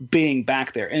comfortable being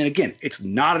back there. And again, it's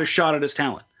not a shot at his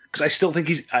talent because I still think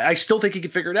he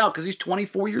can figure it out because he's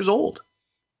 24 years old.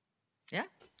 Yeah.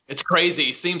 It's crazy.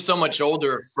 He seems so much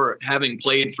older for having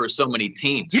played for so many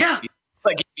teams. Yeah. He's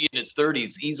like in his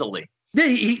 30s easily. Yeah,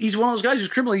 he's one of those guys who's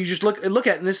criminal. You just look at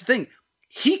it, and this is the thing.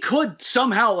 He could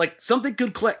somehow, like, something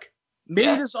could click.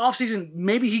 Maybe this offseason,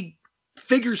 maybe he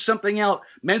figures something out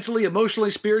mentally,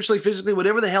 emotionally, spiritually, physically,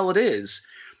 whatever the hell it is,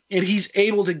 and he's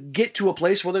able to get to a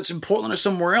place, whether it's in Portland or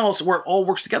somewhere else, where it all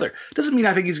works together. Doesn't mean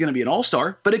I think he's going to be an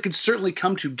all-star, but it could certainly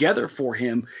come together for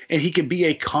him, and he can be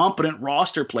a competent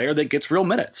roster player that gets real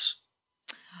minutes.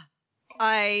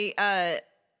 I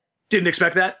didn't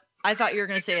expect that. I thought you were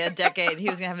going to say a decade. He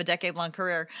was going to have a decade-long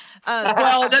career.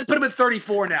 Well, that put him at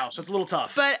 34 now, so it's a little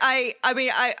tough. But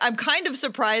I'm kind of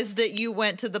surprised that you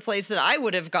went to the place that I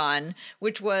would have gone,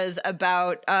 which was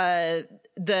about who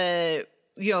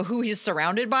he's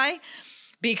surrounded by.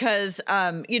 Because,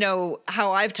 how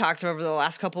I've talked over the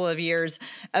last couple of years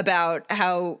about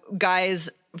how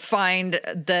guys find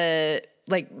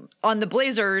on the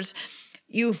Blazers,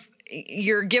 you're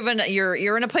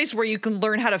in a place where you can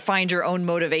learn how to find your own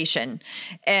motivation.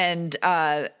 And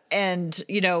when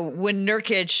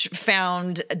Nurkic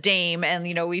found Dame,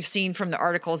 and, we've seen from the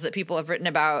articles that people have written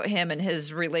about him and his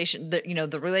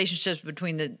the relationships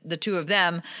between the two of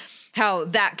them, how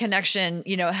that connection,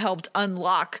 helped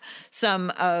unlock some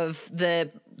of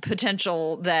the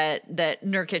potential that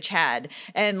Nurkic had.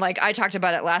 And like I talked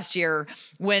about it last year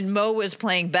when Mo was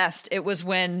playing best, it was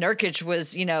when Nurkic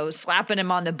was, slapping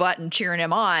him on the butt and cheering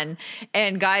him on.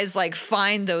 And guys like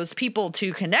find those people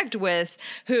to connect with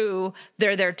who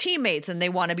they're their teammates and they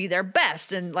want to be their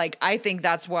best. And like, I think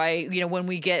that's why, when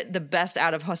we get the best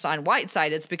out of Hassan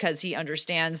Whiteside, it's because he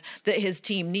understands that his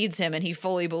team needs him and he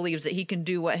fully believes that he can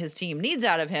do what his team needs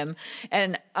out of him.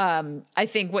 And I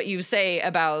think what you say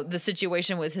about the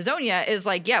situation with Hezonja is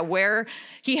like, where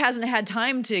he hasn't had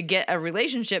time to get a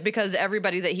relationship because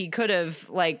everybody that he could have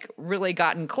like really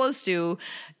gotten close to,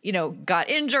 got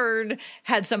injured,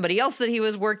 had somebody else that he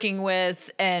was working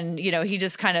with. And, he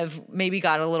just kind of maybe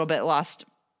got a little bit lost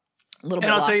in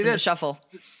the shuffle.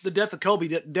 The death of Kobe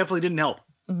definitely didn't help.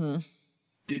 Mm-hmm.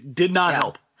 Did not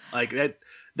help. Like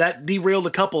that derailed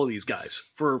a couple of these guys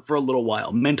for a little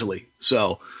while mentally.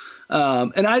 So,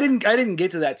 and I didn't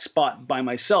get to that spot by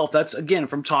myself. That's again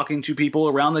from talking to people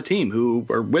around the team who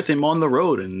are with him on the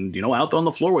road and out on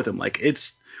the floor with him. Like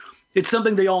it's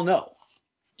something they all know.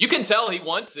 You can tell he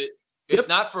wants it. It's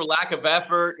not for lack of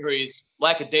effort or he's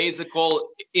lackadaisical.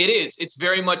 It's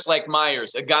very much like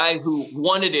Myers, a guy who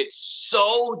wanted it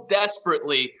so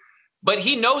desperately, but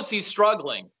he knows he's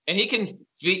struggling and he can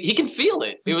feel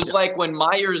it. It was like when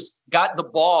Myers got the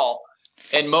ball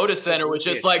and Moda Center was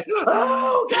just like,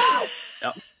 oh, God,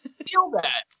 feel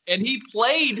that. And he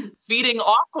played feeding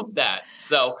off of that.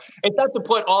 So it's not to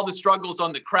put all the struggles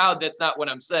on the crowd. That's not what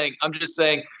I'm saying. I'm just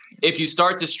saying if you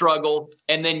start to struggle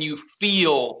and then you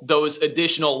feel those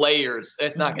additional layers,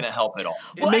 it's not going to help at all.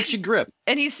 It makes you grip.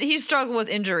 And he's struggled with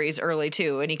injuries early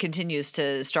too, and he continues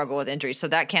to struggle with injuries. So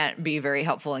that can't be very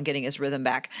helpful in getting his rhythm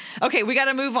back. Okay, we got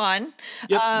to move on.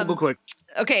 Yep, we'll go quick.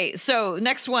 Okay, so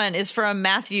next one is from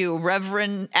Matthew,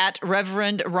 Reverend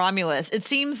Romulus. It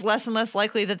seems less and less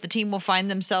likely that the team will find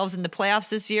themselves in the playoffs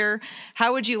this year.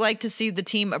 How would you like to see the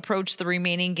team approach the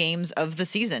remaining games of the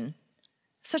season?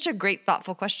 Such a great,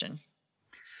 thoughtful question.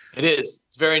 It is.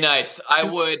 It's very nice. I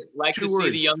would like to see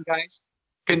the young guys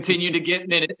continue to get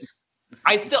minutes.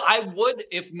 I would,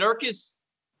 if Nurk is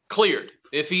cleared,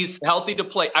 if he's healthy to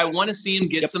play, I want to see him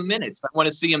get some minutes. I want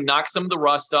to see him knock some of the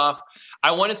rust off.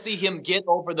 I want to see him get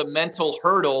over the mental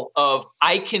hurdle of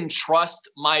I can trust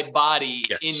my body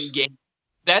in game.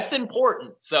 That's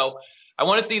important. So I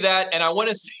want to see that, and I want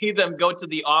to see them go to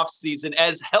the offseason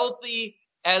as healthy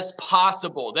as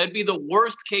possible. That'd be the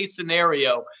worst case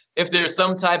scenario if there's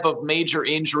some type of major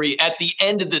injury at the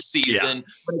end of the season,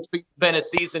 but it's been a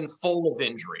season full of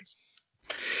injuries.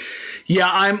 Yeah,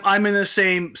 I'm in the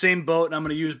same boat, and I'm going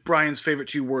to use Brian's favorite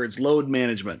two words: load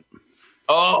management.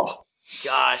 Oh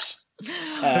gosh.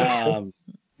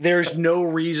 There's no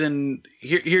reason.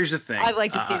 Here's the thing. I'd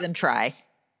like to see them try.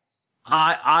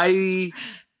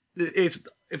 It's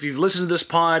if you've listened to this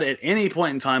pod at any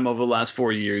point in time over the last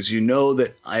 4 years, you know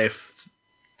that if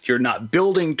you're not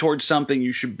building towards something,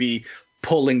 you should be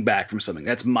pulling back from something.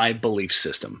 That's my belief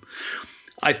system.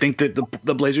 I think that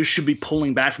the Blazers should be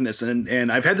pulling back from this.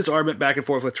 And I've had this argument back and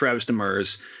forth with Travis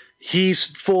Demers. He's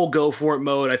full go for it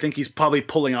mode. I think he's probably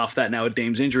pulling off that now with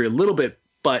Dame's injury a little bit.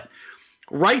 But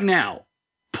right now,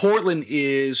 Portland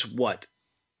is what?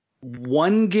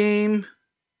 one game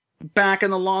back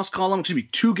in the loss column. Excuse me,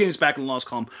 2 games back in the loss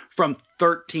column from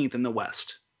 13th in the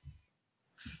West.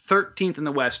 13th in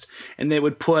the West, and they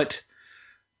would put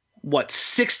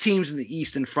 6 teams in the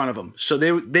East in front of them. So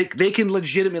they can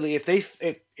legitimately,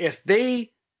 if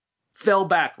they fell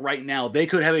back right now, they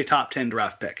could have a top 10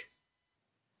 draft pick.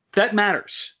 That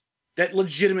matters. That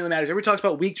legitimately matters. Everybody talks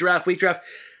about weak draft.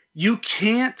 You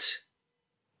can't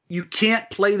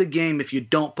play the game if you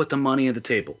don't put the money on the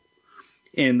table.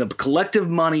 And the collective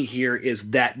money here is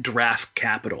that draft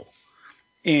capital.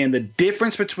 And the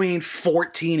difference between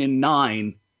 14 and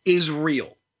 9 is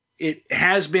real. It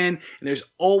has been, and there's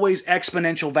always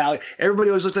exponential value.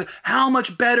 Everybody always looks at how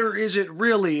much better is it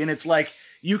really? And it's like,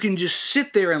 you can just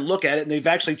sit there and look at it, and they've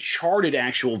actually charted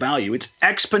actual value. It's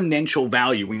exponential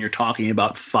value when you're talking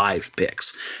about 5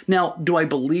 picks. Now, do I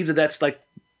believe that that's like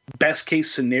best case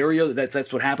scenario,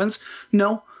 that's what happens?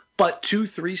 No. But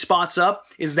 2-3 spots up,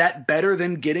 is that better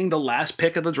than getting the last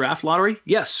pick of the draft lottery?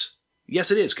 Yes. Yes,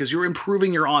 it is, because you're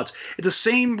improving your odds. The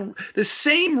same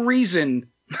reason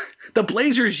the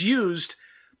Blazers used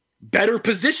better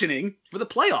positioning for the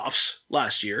playoffs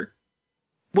last year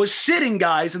was sitting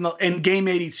guys in game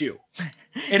 82.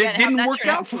 And it didn't work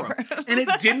out for them. And it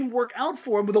didn't work out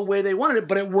for them the way they wanted it,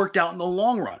 but it worked out in the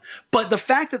long run. But the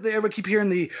fact that they ever keep hearing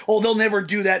they'll never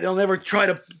do that, they'll never try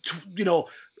to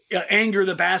anger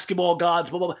the basketball gods,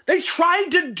 blah, blah, blah. They tried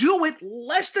to do it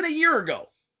less than a year ago.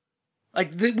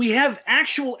 We have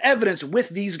actual evidence with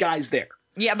these guys there.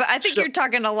 Yeah, but I think you're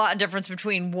talking a lot of difference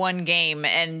between one game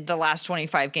and the last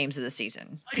 25 games of the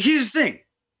season. Here's the thing.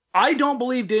 I don't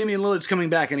believe Damian Lillard's coming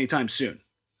back anytime soon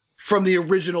from the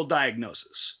original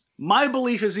diagnosis. My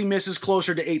belief is he misses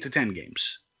closer to 8 to 10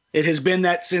 games. It has been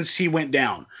that since he went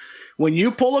down. When you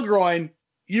pull a groin,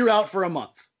 you're out for a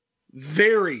month.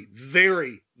 Very,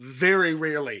 very, very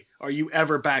rarely are you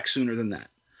ever back sooner than that.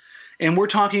 And we're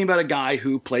talking about a guy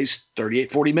who plays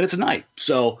 38, 40 minutes a night.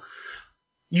 So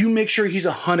you make sure he's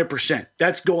 100%.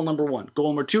 That's goal number 1. Goal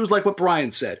number 2 is like what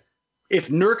Brian said. If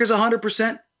Nurk is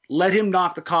 100%, let him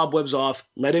knock the cobwebs off.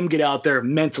 Let him get out there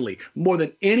mentally. More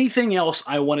than anything else,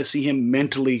 I want to see him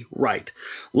mentally right.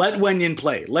 Let Wenyen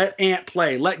play. Let Ant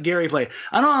play. Let Gary play.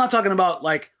 I'm not talking about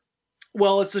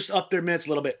let's just up their minutes a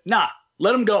little bit. Nah,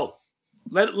 let him go.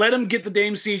 Let him get the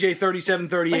Dame CJ 37,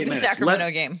 38 minutes. Like the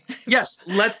Sacramento game. Yes,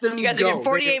 let them go. You guys are getting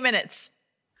 48 minutes.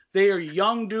 They are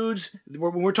young dudes.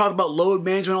 When we're talking about load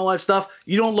management and all that stuff,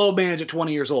 you don't load manage at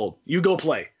 20 years old. You go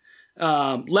play.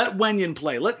 Let Wenyen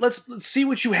play. Let's see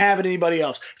what you have in anybody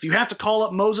else. If you have to call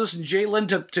up Moses and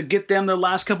Jalen to get them their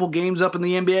last couple games up in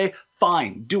the NBA,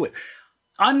 fine, do it.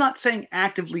 I'm not saying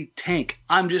actively tank.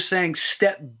 I'm just saying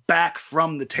step back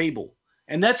from the table.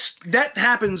 And that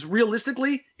happens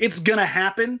realistically. It's going to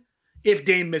happen if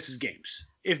Dame misses games.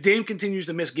 If Dame continues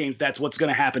to miss games, that's what's going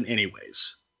to happen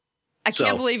anyways. I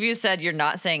can't believe you said you're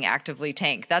not saying actively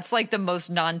tank. That's like the most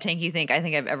non-tanky thing I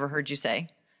think I've ever heard you say.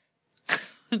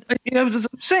 I'm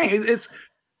saying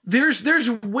there's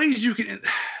ways you can.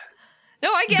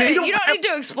 No, I get it. You don't need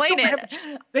to explain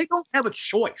it. They don't have a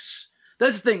choice.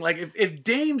 That's the thing. Like if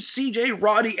Dame, CJ,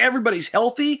 Roddy, everybody's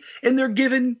healthy and they're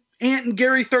giving Ant and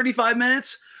Gary 35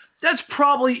 minutes, that's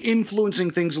probably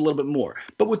influencing things a little bit more.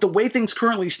 But with the way things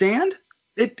currently stand,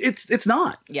 it's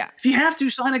not. Yeah. If you have to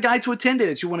sign a guy to attend it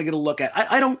that you want to get a look at,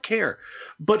 I don't care.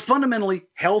 But fundamentally,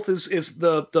 health is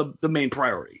the main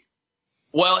priority.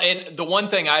 Well, and the one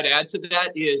thing I'd add to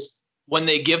that is when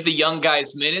they give the young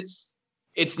guys minutes,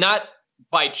 it's not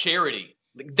by charity.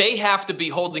 They have to be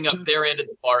holding up their end of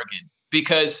the bargain,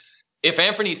 because if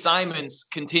Anthony Simons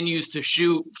continues to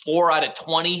shoot 4 out of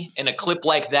 20 in a clip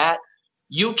like that,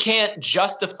 you can't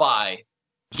justify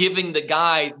giving the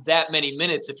guy that many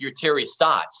minutes if you're Terry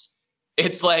Stotts.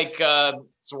 It's like it's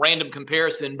a random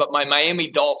comparison, but my Miami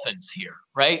Dolphins here,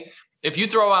 right? If you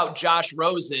throw out Josh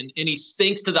Rosen and he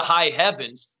stinks to the high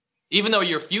heavens, even though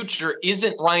your future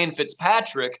isn't Ryan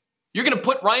Fitzpatrick, you're going to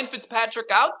put Ryan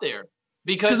Fitzpatrick out there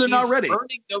because they're he's not ready.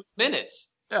 earning those minutes.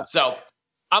 Yeah. So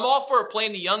I'm all for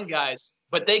playing the young guys,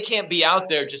 but they can't be out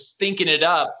there just stinking it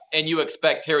up and you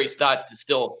expect Terry Stotts to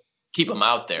still keep them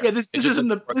out there. Yeah, this isn't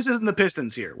the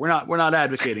Pistons here. We're not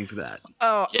advocating for that.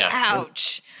 Oh, yeah.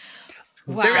 Ouch.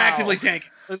 Wow. They're actively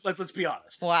tanking. Let's be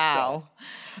honest. Wow.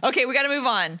 So. Okay, we got to move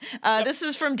on. This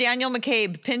is from Daniel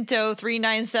McCabe, Pinto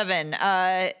 397.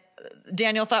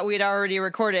 Daniel thought we had already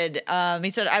recorded. He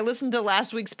said, I listened to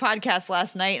last week's podcast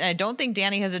last night, and I don't think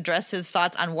Danny has addressed his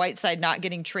thoughts on Whiteside not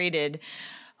getting traded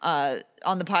on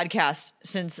the podcast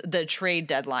since the trade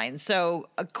deadline. So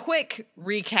a quick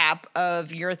recap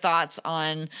of your thoughts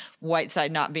on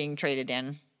Whiteside not being traded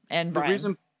in. And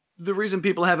Brian. the reason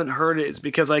people haven't heard it is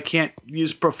because I can't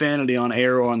use profanity on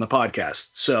air or on the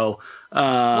podcast. So,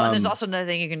 well, and there's also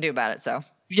nothing you can do about it. So,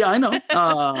 yeah, I know.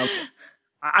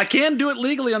 I can do it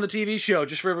legally on the TV show,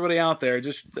 just for everybody out there.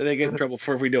 Just they get in trouble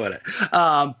for if we do it.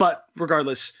 But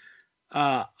regardless,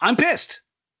 I'm pissed.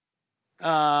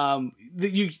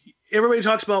 Everybody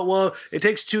talks about, well, it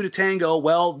takes two to tango.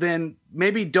 Well, then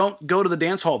maybe don't go to the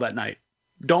dance hall that night.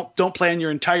 Don't plan your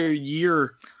entire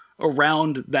year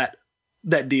around that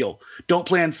deal. Don't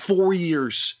plan 4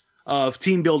 years of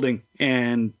team building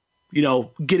and,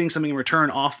 getting something in return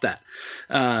off that.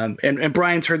 And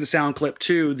Brian's heard the sound clip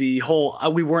too. The whole,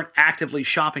 we weren't actively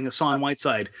shopping Hassan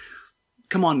Whiteside.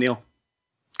 Come on, Neil.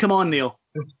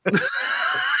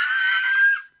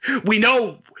 We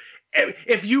know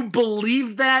if you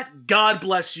believe that, God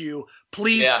bless you.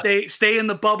 Please stay in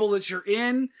the bubble that you're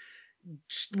in.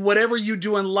 Whatever you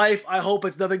do in life, I hope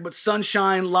it's nothing but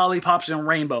sunshine, lollipops, and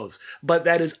rainbows. But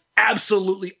that is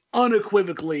absolutely,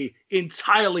 unequivocally,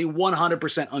 entirely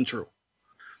 100% untrue.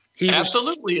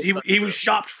 He was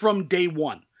shopped from day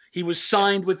one. He was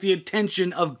signed with the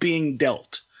intention of being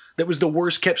dealt. That was the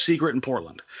worst kept secret in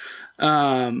Portland.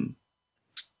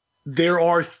 There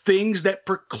are things that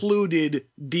precluded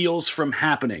deals from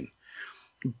happening,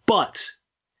 but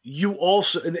you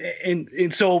also,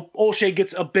 and so Olshey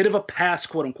gets a bit of a pass,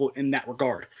 quote unquote, in that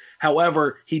regard.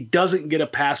 However, he doesn't get a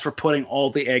pass for putting all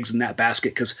the eggs in that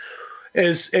basket, because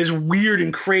as weird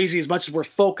and crazy, as much as we're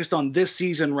focused on this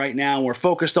season right now, we're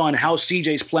focused on how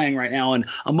CJ's playing right now, and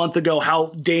a month ago, how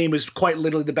Dame is quite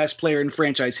literally the best player in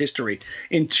franchise history.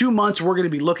 In 2 months, we're going to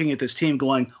be looking at this team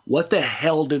going, what the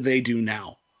hell did they do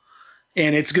now?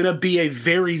 And it's going to be a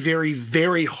very, very,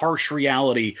 very harsh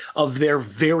reality of their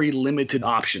very limited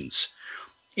options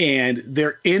and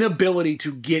their inability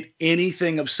to get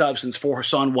anything of substance for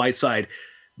Hassan Whiteside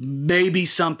may be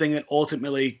something that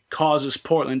ultimately causes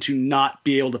Portland to not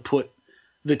be able to put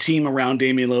the team around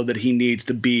Damian Lillard that he needs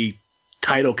to be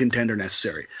title contender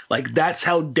necessary. Like, that's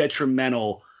how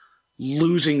detrimental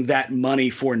losing that money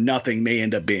for nothing may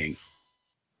end up being.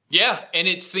 Yeah, and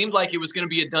it seemed like it was going to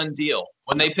be a done deal.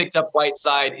 When they picked up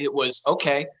Whiteside, it was,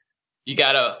 okay, you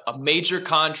got a major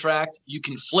contract. You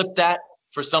can flip that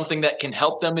for something that can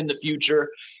help them in the future.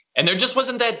 And there just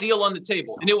wasn't that deal on the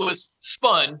table. And it was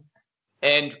spun,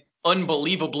 and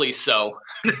unbelievably so,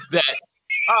 that,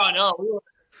 oh, no,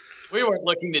 we weren't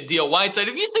looking to deal Whiteside.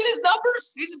 Have you seen his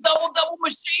numbers? He's a double-double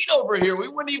machine over here. We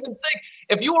wouldn't even think.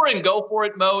 If you were in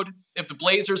go-for-it mode, if the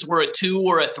Blazers were a 2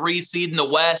 or a 3 seed in the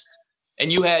West,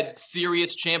 and you had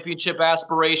serious championship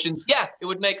aspirations, yeah, it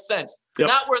would make sense. Yep.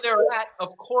 Not where they're at,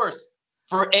 of course.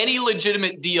 For any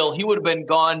legitimate deal, he would have been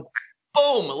gone,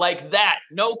 boom, like that.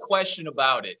 No question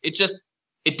about it.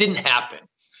 It didn't happen.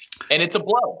 And it's a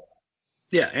blow.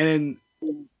 Yeah, and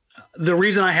the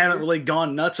reason I haven't really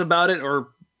gone nuts about it or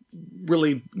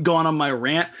really gone on my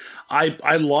rant,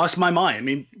 I lost my mind. I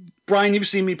mean, Brian, you've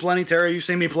seen me plenty. Terry, you've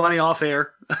seen me plenty off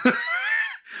air.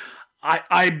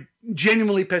 I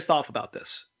genuinely pissed off about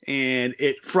this, and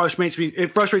it frustrates me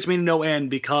to no end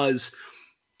because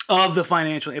of the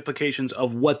financial implications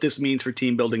of what this means for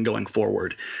team building going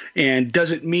forward. And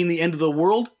does it mean the end of the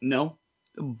world? No.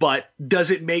 But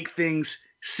does it make things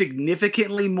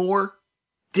significantly more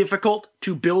difficult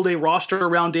to build a roster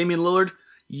around Damian Lillard?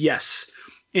 Yes.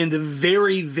 And the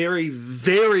very, very,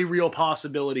 very real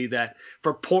possibility that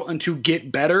for Portland to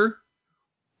get better,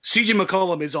 CJ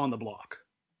McCollum is on the block.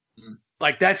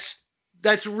 Like, that's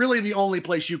really the only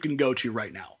place you can go to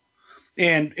right now.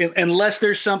 And unless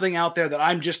there's something out there that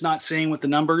I'm just not seeing with the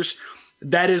numbers,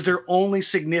 that is their only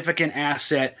significant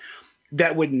asset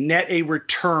that would net a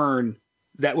return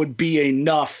that would be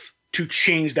enough to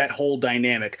change that whole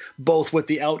dynamic, both with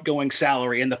the outgoing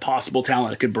salary and the possible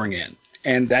talent it could bring in.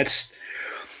 And that's,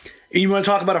 you want to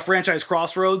talk about a franchise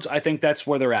crossroads? I think that's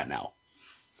where they're at now.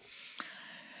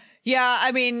 Yeah,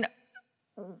 I mean,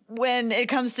 when it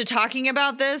comes to talking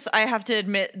about this, I have to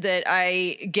admit that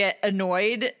I get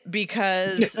annoyed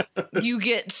because you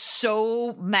get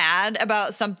so mad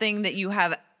about something that you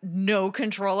have no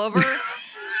control over.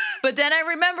 But then I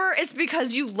remember it's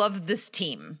because you love this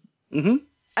team. Mm-hmm.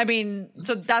 I mean,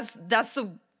 so that's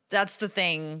the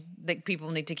thing that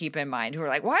people need to keep in mind, who are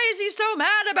like, why is he so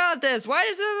mad about this? Why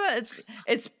is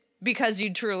it's because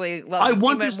you truly love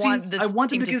this team and want this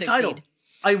team to succeed.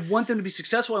 I want them to be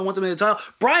successful. I want them to get the title.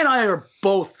 Brian and I are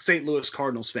both St. Louis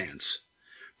Cardinals fans.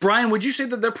 Brian, would you say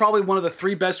that they're probably one of the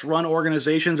 3 best run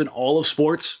organizations in all of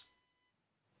sports?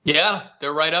 Yeah,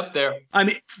 they're right up there. I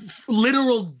mean,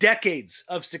 literal decades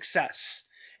of success.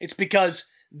 It's because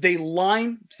they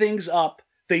line things up.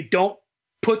 They don't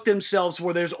put themselves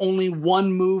where there's only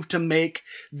one move to make.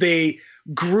 They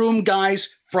groom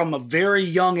guys from a very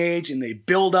young age, and they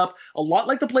build up a lot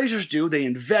like the Blazers do. They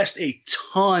invest a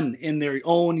ton in their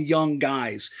own young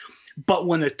guys. But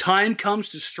when the time comes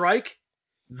to strike,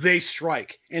 they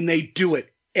strike, and they do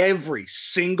it every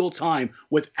single time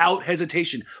without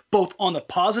hesitation, both on the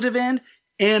positive end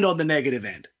and on the negative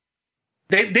end.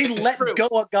 They let go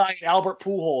a guy, Albert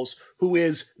Pujols, who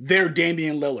is their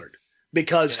Damian Lillard,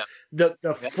 because the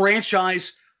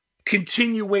franchise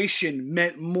continuation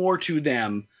meant more to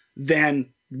them than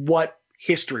what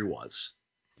history was.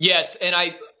 Yes, and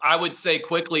I would say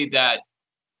quickly that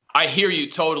I hear you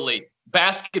totally.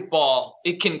 Basketball,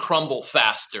 it can crumble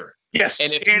faster. Yes.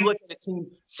 And if you look at a team,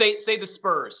 say the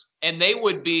Spurs, and they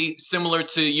would be similar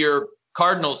to your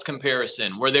Cardinals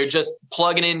comparison, where they're just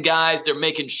plugging in guys, they're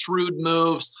making shrewd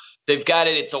moves, they've got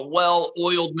it, it's a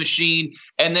well-oiled machine,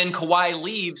 and then Kawhi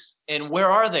leaves, and where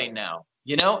are they now?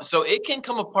 You know, so it can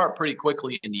come apart pretty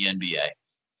quickly in the NBA.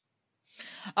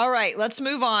 All right, let's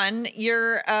move on.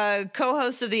 Your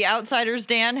co-host of The Outsiders,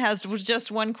 Dan, has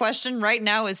just one question. Right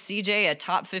now, is CJ a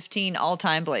top 15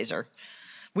 all-time Blazer?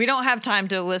 We don't have time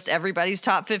to list everybody's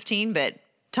top 15, but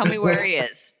tell me where he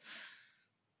is.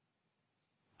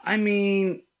 I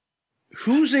mean,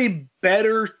 who's a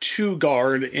better two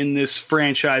guard in this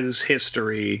franchise's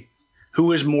history?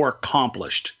 Who is more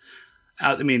accomplished?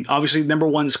 I mean, obviously, number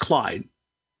one is Clyde.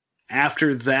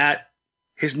 After that,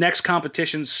 his next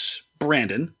competition's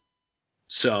Brandon.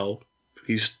 So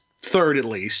he's third at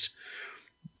least.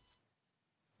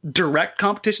 Direct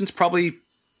competition's probably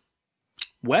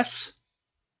Wes.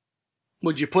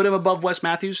 Would you put him above Wes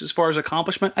Matthews as far as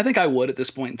accomplishment? I think I would at this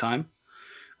point in time.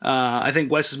 I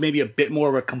think Wes is maybe a bit more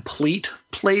of a complete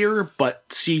player, but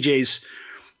CJ's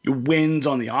wins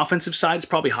on the offensive side is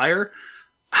probably higher.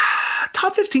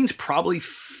 Top 15 is probably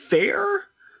fair.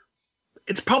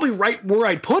 It's probably right where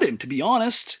I'd put him, to be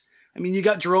honest. I mean, you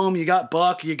got Jerome, you got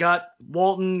Buck, you got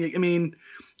Walton. I mean,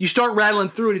 you start rattling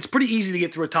through it. It's pretty easy to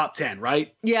get through a top 10,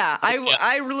 right? Yeah,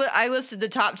 I listed the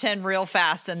top 10 real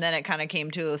fast, and then it kind of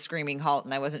came to a screaming halt,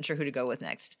 and I wasn't sure who to go with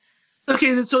next.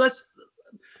 Okay, so that's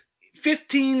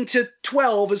 15 to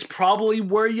 12 is probably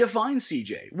where you find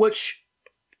CJ, which,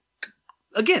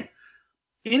 again,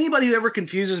 anybody who ever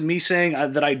confuses me saying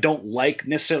that I don't like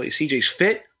necessarily CJ's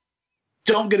fit,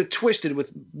 don't get it twisted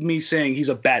with me saying he's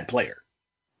a bad player.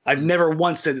 I've never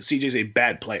once said that CJ's a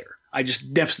bad player. I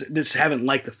just haven't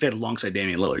liked the fit alongside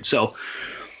Damian Lillard. So,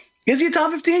 is he a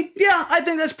top 15? Yeah, I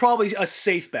think that's probably a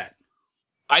safe bet.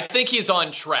 I think he's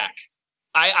on track.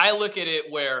 I look at it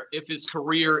where if his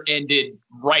career ended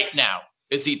right now,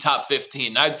 is he top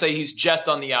 15? I'd say he's just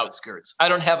on the outskirts. I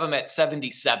don't have him at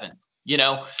 77th,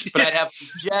 but I'd have him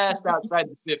just outside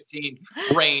the 15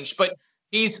 range. But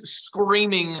he's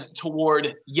screaming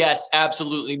toward, yes,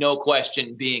 absolutely, no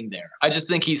question, being there. I just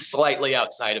think he's slightly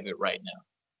outside of it right now.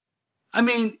 I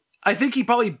mean, I think he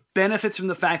probably benefits from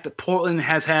the fact that Portland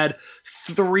has had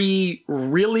 3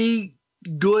 really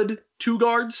good two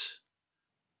guards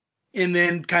and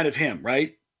then kind of him,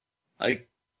 right? Like,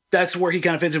 that's where he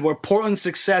kind of fits in. Where Portland's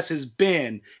success has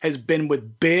been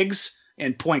with bigs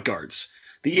and point guards.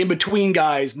 The in-between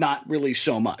guys, not really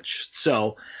so much.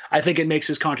 So I think it makes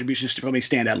his contributions to probably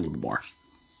stand out a little bit more.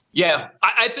 Yeah,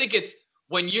 I think it's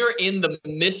when you're in the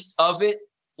midst of it,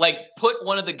 like put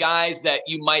one of the guys that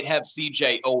you might have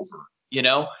CJ over,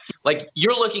 like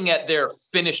you're looking at their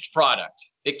finished product.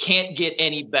 It can't get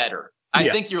any better. I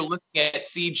think you're looking at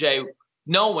CJ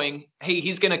knowing, hey,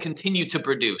 he's going to continue to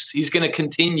produce. He's going to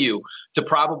continue to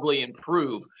probably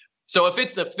improve. So if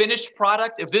it's the finished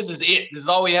product, if this is it, this is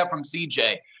all we have from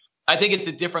CJ, I think it's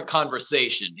a different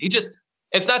conversation.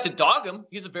 It's not to dog him.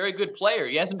 He's a very good player.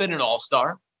 He hasn't been an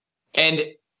all-star. And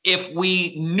if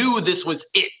we knew this was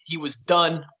it, he was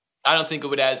done, I don't think it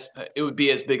would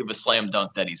be as big of a slam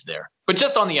dunk that he's there. But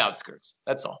just on the outskirts,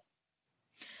 that's all.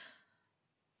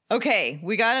 Okay,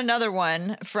 we got another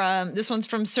one this one's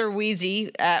from Sir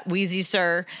Wheezy at Wheezy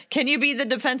Sir. Can you be the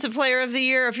defensive player of the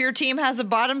year if your team has a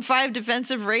bottom 5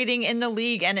 defensive rating in the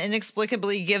league and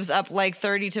inexplicably gives up like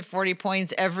 30 to 40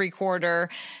 points every quarter?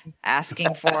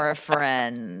 Asking for a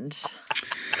friend.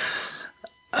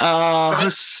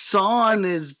 Hassan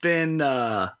has been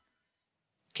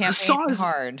campaigning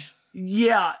hard.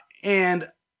 Yeah, and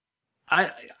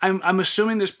I'm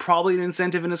assuming there's probably an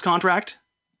incentive in his contract.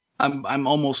 I'm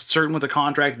almost certain with a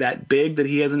contract that big that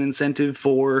he has an incentive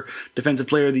for defensive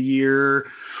player of the year,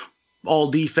 all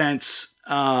defense.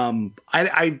 Hassan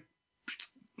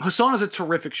is a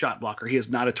terrific shot blocker. He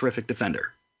is not a terrific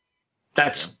defender.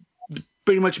 That's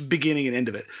pretty much beginning and end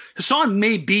of it. Hassan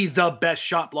may be the best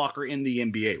shot blocker in the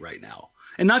NBA right now.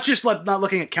 And not just not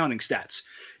looking at counting stats.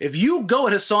 If you go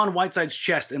at Hassan Whiteside's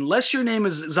chest, unless your name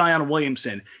is Zion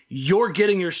Williamson, you're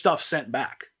getting your stuff sent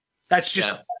back. That's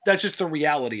just the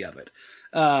reality of it.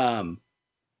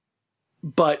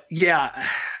 But yeah,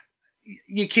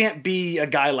 you can't be a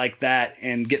guy like that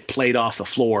and get played off the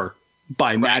floor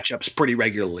by matchups pretty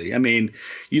regularly. I mean,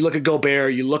 you look at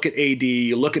Gobert, you look at AD,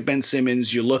 you look at Ben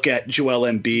Simmons, you look at Joel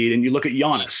Embiid, and you look at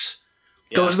Giannis.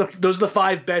 Yeah. Those are the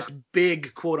 5 best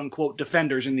big quote unquote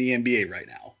defenders in the NBA right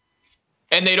now.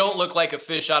 And they don't look like a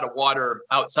fish out of water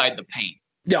outside the paint.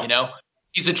 No. You know,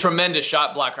 he's a tremendous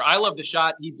shot blocker. I love the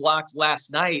shot he blocked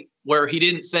last night where he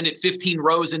didn't send it 15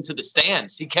 rows into the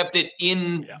stands. He kept it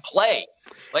in play.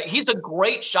 Like, he's a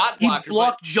great shot blocker. He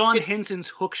blocked John Henson's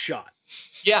hook shot.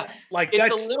 Yeah. Like,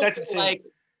 it's a little bit like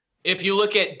if you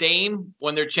look at Dame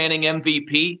when they're chanting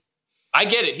MVP, I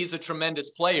get it. He's a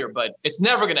tremendous player, but it's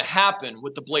never going to happen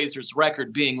with the Blazers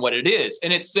record being what it is.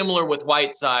 And it's similar with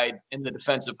Whiteside in the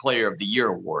Defensive Player of the Year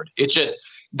award. It's just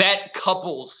that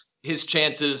couples his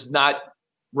chances not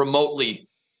remotely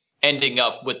ending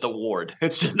up with the award.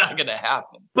 It's just not going to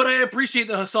happen. But I appreciate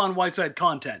the Hassan Whiteside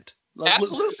content.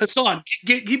 Absolutely. Hassan,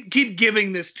 keep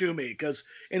giving this to me, because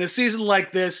in a season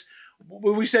like this,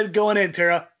 we said going in,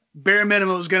 Tara, bare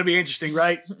minimum was going to be interesting,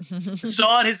 right?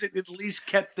 Hassan has at least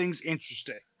kept things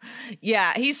interesting.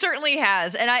 Yeah, he certainly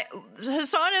has. And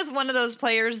Hassan is one of those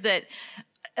players that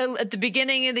at the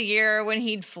beginning of the year when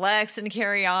he'd flex and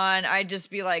carry on, I'd just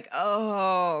be like,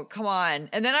 oh, come on.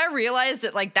 And then I realized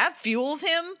that like that fuels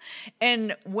him.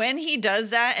 And when he does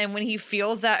that and when he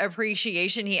feels that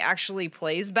appreciation, he actually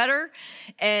plays better.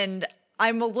 And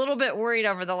I'm a little bit worried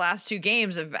over the last 2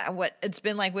 games about what it's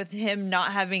been like with him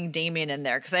not having Damian in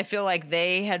there, because I feel like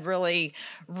they had really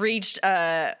reached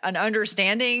an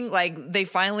understanding. Like they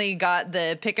finally got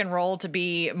the pick and roll to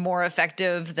be more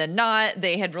effective than not.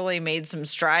 They had really made some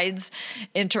strides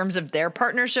in terms of their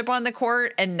partnership on the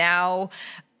court, and now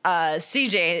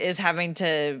CJ is having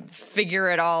to figure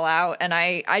it all out. And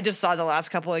I just saw the last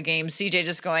couple of games, CJ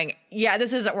just going, yeah,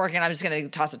 this isn't working. I'm just going to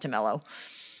toss it to Melo.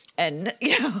 And,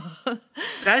 you know,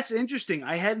 that's interesting.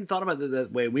 I hadn't thought about it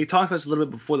that way. We talked about this a little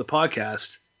bit before the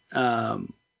podcast.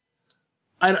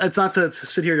 It's not to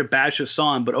sit here to bash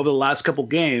Hassan, but over the last couple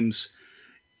games,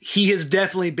 he has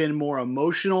definitely been more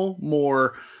emotional,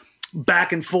 more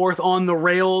back and forth on the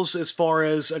rails. As far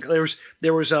as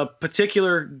there was a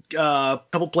particular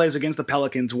couple plays against the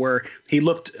Pelicans where he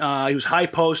looked, he was high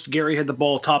post. Gary had the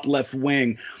ball top left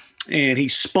wing, and he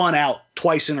spun out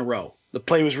twice in a row. The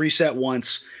play was reset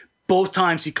once. Both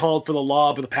times he called for the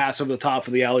lob or the pass over the top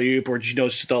for the alley-oop, or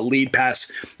just the lead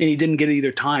pass, and he didn't get it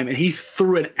either time. And he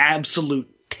threw an absolute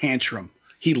tantrum.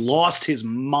 He lost his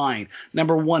mind.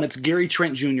 Number one, it's Gary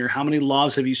Trent Jr. How many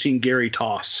lobs have you seen Gary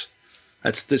toss?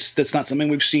 That's not something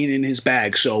we've seen in his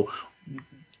bag, so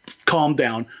calm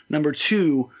down. Number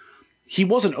two, he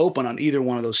wasn't open on either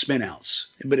one of those spin outs,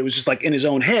 but it was just like in his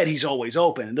own head, he's always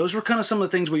open. And those were kind of some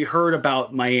of the things we heard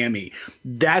about Miami.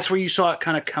 That's where you saw it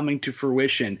kind of coming to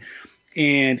fruition.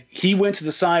 And he went to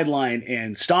the sideline,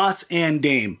 and Stotts and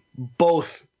Dame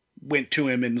both went to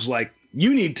him and was like,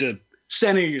 you need to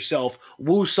center yourself,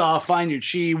 woo-saw, find your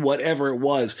chi, whatever it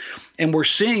was. And we're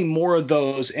seeing more of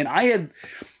those. And I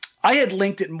had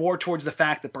linked it more towards the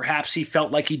fact that perhaps he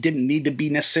felt like he didn't need to be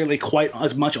necessarily quite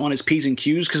as much on his P's and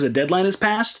Q's because the deadline has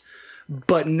passed.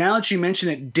 But now that you mention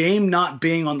it, Dame not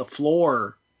being on the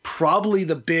floor, probably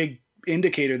the big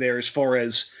indicator there as far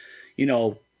as, you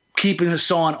know, keeping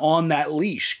Hassan on that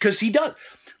leash. Because he does.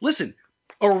 Listen,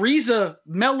 Ariza,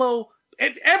 Melo,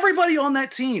 everybody on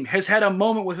that team has had a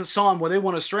moment with Hassan where they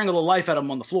want to strangle the life out of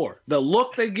him on the floor. The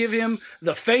look they give him,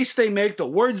 the face they make, the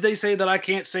words they say that I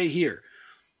can't say here.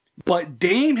 But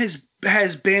Dame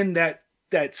has been that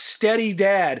steady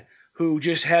dad who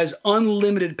just has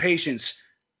unlimited patience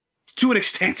to an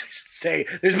extent, I should say.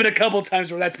 There's been a couple of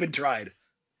times where that's been tried.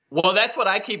 Well, that's what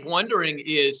I keep wondering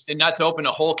is, and not to open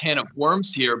a whole can of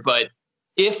worms here, but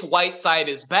if Whiteside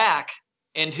is back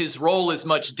and his role is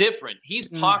much different, he's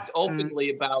talked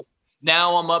openly about,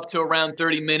 now I'm up to around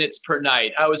 30 minutes per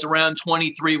night. I was around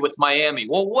 23 with Miami.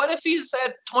 Well, what if he's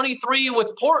at 23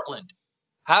 with Portland?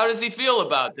 How does he feel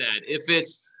about that? If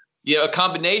it's, you know, a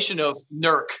combination of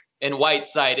Nurk and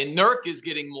Whiteside, and Nurk is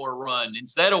getting more run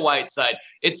instead of Whiteside.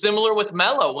 It's similar with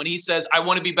Melo when he says, I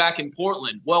want to be back in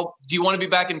Portland. Well, do you want to be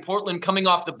back in Portland coming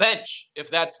off the bench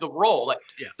if that's the role? Like,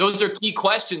 those are key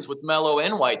questions with Melo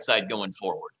and Whiteside going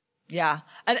forward. Yeah.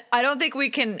 And I don't think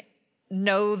we can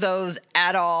know those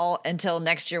at all until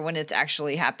next year when it's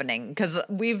actually happening, because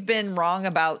we've been wrong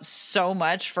about so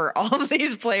much for all of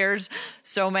these players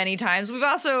so many times. We've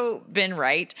also been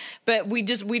right, but we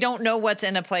don't know what's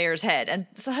in a player's head. And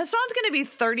so Hassan's going to be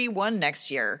 31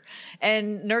 next year,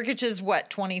 and Nurkic is what,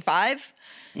 25?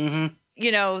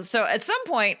 So at some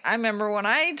point, I remember when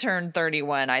I turned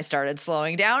 31, I started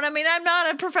slowing down. I mean, I'm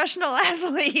not a professional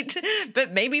athlete,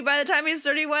 but maybe by the time he's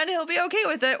 31, he'll be okay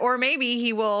with it. Or maybe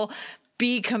he will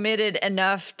be committed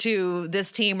enough to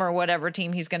this team or whatever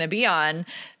team he's going to be on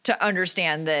to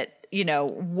understand that,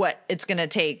 what it's going to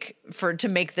take to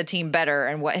make the team better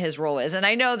and what his role is. And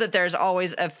I know that there's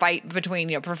always a fight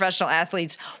between, professional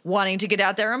athletes wanting to get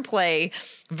out there and play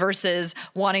versus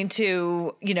wanting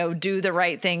to, do the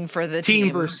right thing for the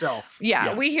team versus self.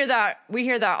 Yeah, we hear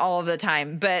that all of the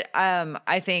time. But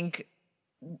I think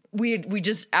we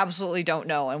just absolutely don't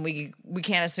know, and we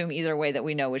can't assume either way that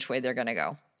we know which way they're going to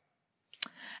go.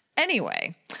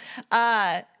 Anyway,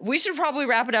 we should probably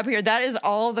wrap it up here. That is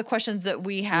all the questions that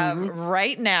we have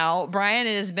right now. Brian,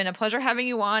 it has been a pleasure having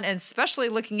you on, and especially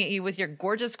looking at you with your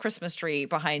gorgeous Christmas tree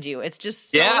behind you. It's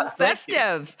just so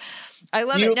festive. I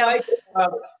love it. Now,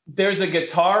 there's a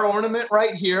guitar ornament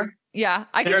right here. Yeah,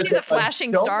 I can see the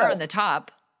flashing star on the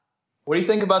top. What do you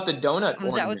think about the donut ornament?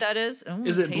 Is that what that is? Ooh,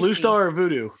 is it tasty. Blue Star or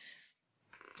Voodoo?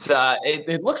 It's,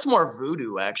 it looks more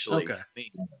voodoo, actually. Okay. To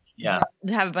me. Yeah.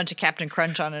 Have a bunch of Captain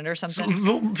Crunch on it or something.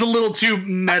 It's a little too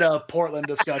meta Portland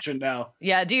discussion now.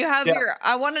 Yeah. Do you have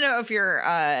I want to know if your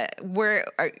where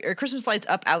are Christmas lights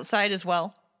up outside as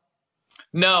well?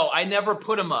 No, I never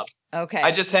put them up. Okay.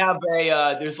 I just have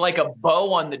there's like a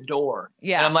bow on the door.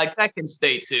 Yeah. And I'm like, that can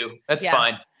stay too. That's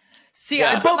fine. See,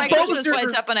 I put my Christmas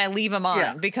lights up and I leave them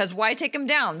on because why take them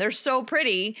down? They're so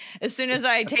pretty. As soon as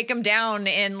I take them down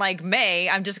in like May,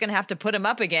 I'm just going to have to put them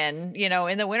up again,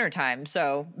 in the wintertime.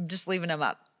 So I'm just leaving them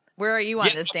up. Where are you on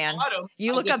this, Dan?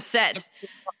 You look upset.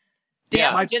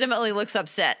 Dan legitimately looks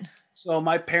upset. So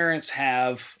my parents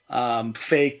have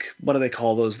fake, what do they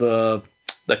call those? The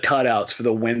cutouts for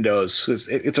the windows.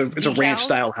 It's a ranch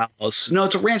style house. No,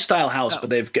 it's a ranch style house, but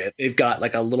they've got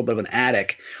like a little bit of an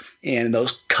attic. And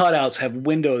those cutouts have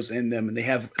windows in them, and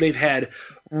they've had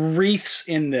wreaths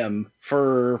in them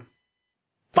for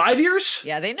 5 years.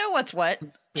 Yeah, they know what's what.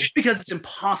 Just because it's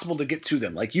impossible to get to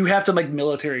them. Like you have to like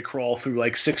military crawl through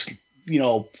like 6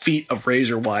 feet of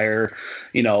razor wire,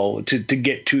 to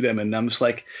get to them. And I'm just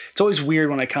like, it's always weird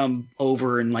when I come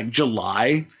over in like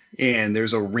July and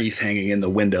there's a wreath hanging in the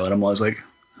window, and I'm always like,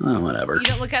 oh, whatever. You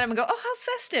don't look at them and go, oh, how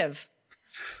festive.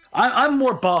 I'm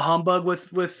more bah humbug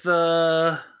with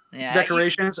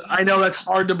decorations. I know that's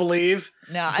hard to believe.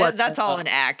 No, that's all an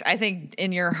act. I think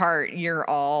in your heart, you're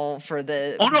all for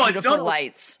the beautiful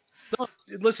lights. No,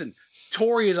 listen,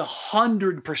 Tori is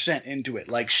 100% into it.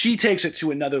 Like she takes it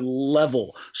to another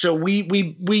level. So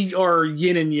we are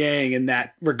yin and yang in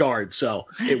that regard. So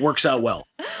it works out well.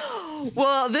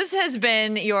 Well, this has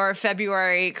been your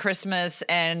February Christmas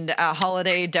and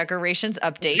holiday decorations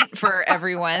update for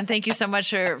everyone. Thank you so much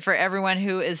for everyone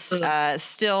who is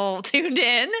still tuned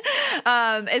in.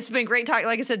 It's been great talking.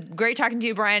 Like I said, great talking to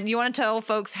you, Brian. You want to tell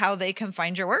folks how they can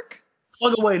find your work?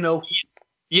 Plug away, No.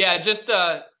 Yeah, just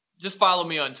follow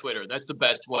me on Twitter. That's the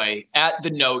best way. At The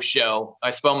No Show.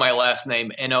 I spell my last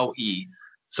name Noe.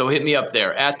 So hit me up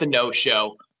there at The No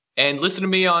Show. And listen to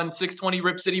me on 620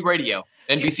 Rip City Radio.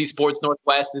 NBC Sports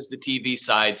Northwest is the TV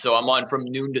side, so I'm on from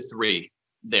noon to 3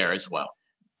 there as well.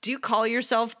 Do you call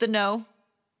yourself The No?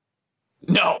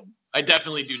 No, I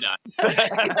definitely do not.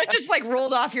 That just like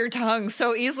rolled off your tongue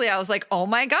so easily. I was like, oh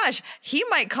my gosh, he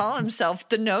might call himself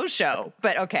The No Show.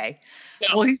 But okay.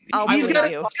 No, well, he's got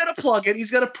to plug it.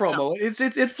 He's got to promo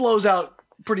it. It flows out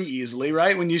pretty easily,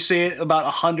 right? When you say it about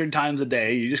 100 times a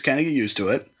day, you just kind of get used to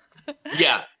it.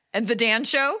 Yeah. And The Dan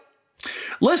Show?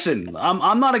 Listen,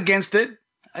 I'm not against it.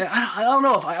 I don't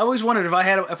know. I always wondered if I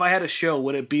had a show,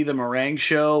 would it be the Meringue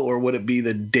Show or would it be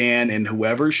the Dan and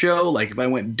whoever show? Like if I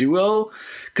went duo,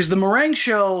 because the Meringue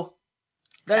Show,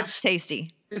 sounds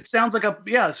tasty. It sounds like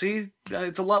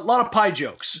it's a lot of pie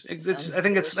jokes. I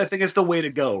think it's the way to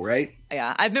go, right?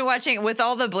 Yeah, I've been watching with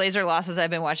all the Blazer losses. I've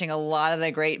been watching a lot of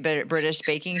the Great British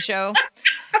Baking Show.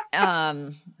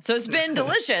 So it's been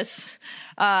delicious.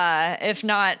 If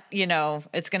not,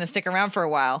 it's going to stick around for a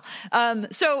while.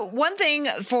 So one thing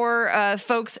for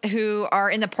folks who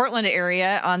are in the Portland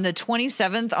area on the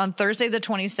 27th, on Thursday the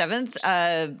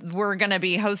 27th, we're going to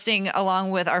be hosting,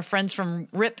 along with our friends from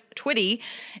Rip Twitty,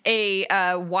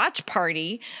 a watch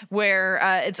party where where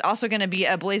it's also going to be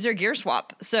a Blazer gear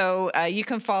swap. So you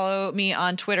can follow me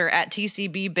on Twitter at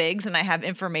TCBBigs, and I have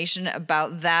information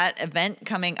about that event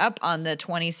coming up on the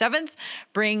 27th.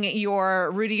 Bring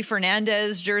your Rudy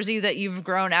Fernandez jersey that you've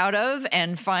grown out of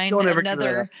and find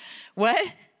another. What?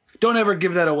 Don't ever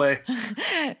give that away.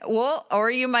 Well, or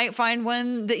you might find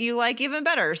one that you like even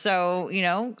better. So,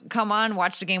 come on,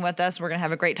 watch the game with us. We're going to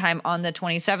have a great time on the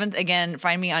 27th. Again,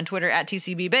 find me on Twitter at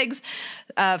TCBBigs.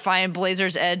 Find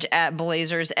Blazers Edge at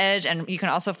Blazers Edge. And you can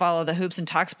also follow the Hoops and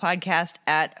Talks podcast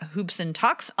at Hoops and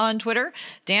Talks on Twitter.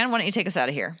 Dan, why don't you take us out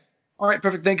of here? All right,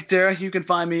 perfect. Thank you, Tara. You can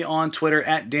find me on Twitter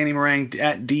at Danny Marang,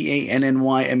 at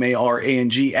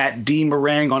DANNYMARANG, at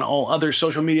DMarang on all other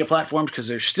social media platforms, because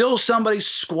there's still somebody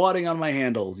squatting on my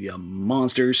handles, you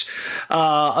monsters.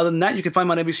 Other than that, you can find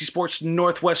me on NBC Sports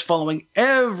Northwest following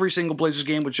every single Blazers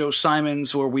game with Joe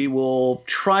Simons, where we will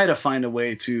try to find a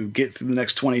way to get through the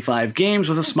next 25 games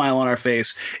with a smile on our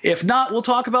face. If not, we'll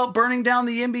talk about burning down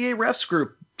the NBA refs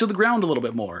group to the ground a little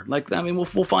bit more.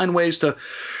 We'll find ways to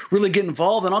really get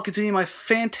involved, and I'll continue my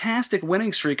fantastic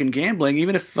winning streak in gambling,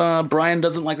 even if Brian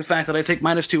doesn't like the fact that I take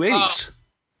minus 280s.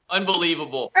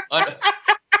 Unbelievable. I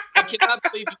cannot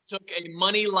believe you took a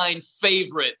money line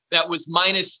favorite that was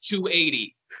minus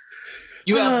 280.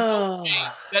 You have no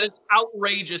shame. That is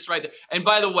outrageous right there. And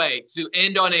by the way, to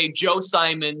end on a Joe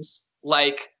Simons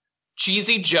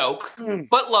cheesy joke,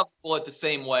 but lovable at the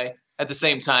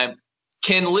same time,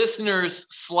 can listeners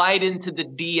slide into the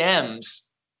DMs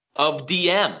of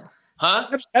DM?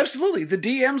 Huh? Absolutely. The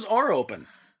DMs are open.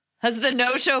 Has the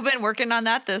no-show been working on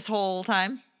that this whole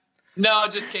time? No,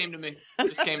 it just came to me.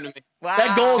 Wow.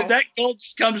 That gold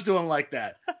just comes to him like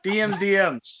that.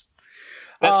 DMs.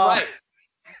 That's right.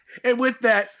 And with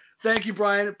that, thank you,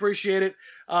 Brian. Appreciate it.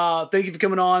 Thank you for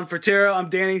coming on. For Tara,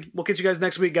 I'm Danny. We'll catch you guys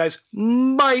next week, guys.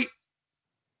 Bye.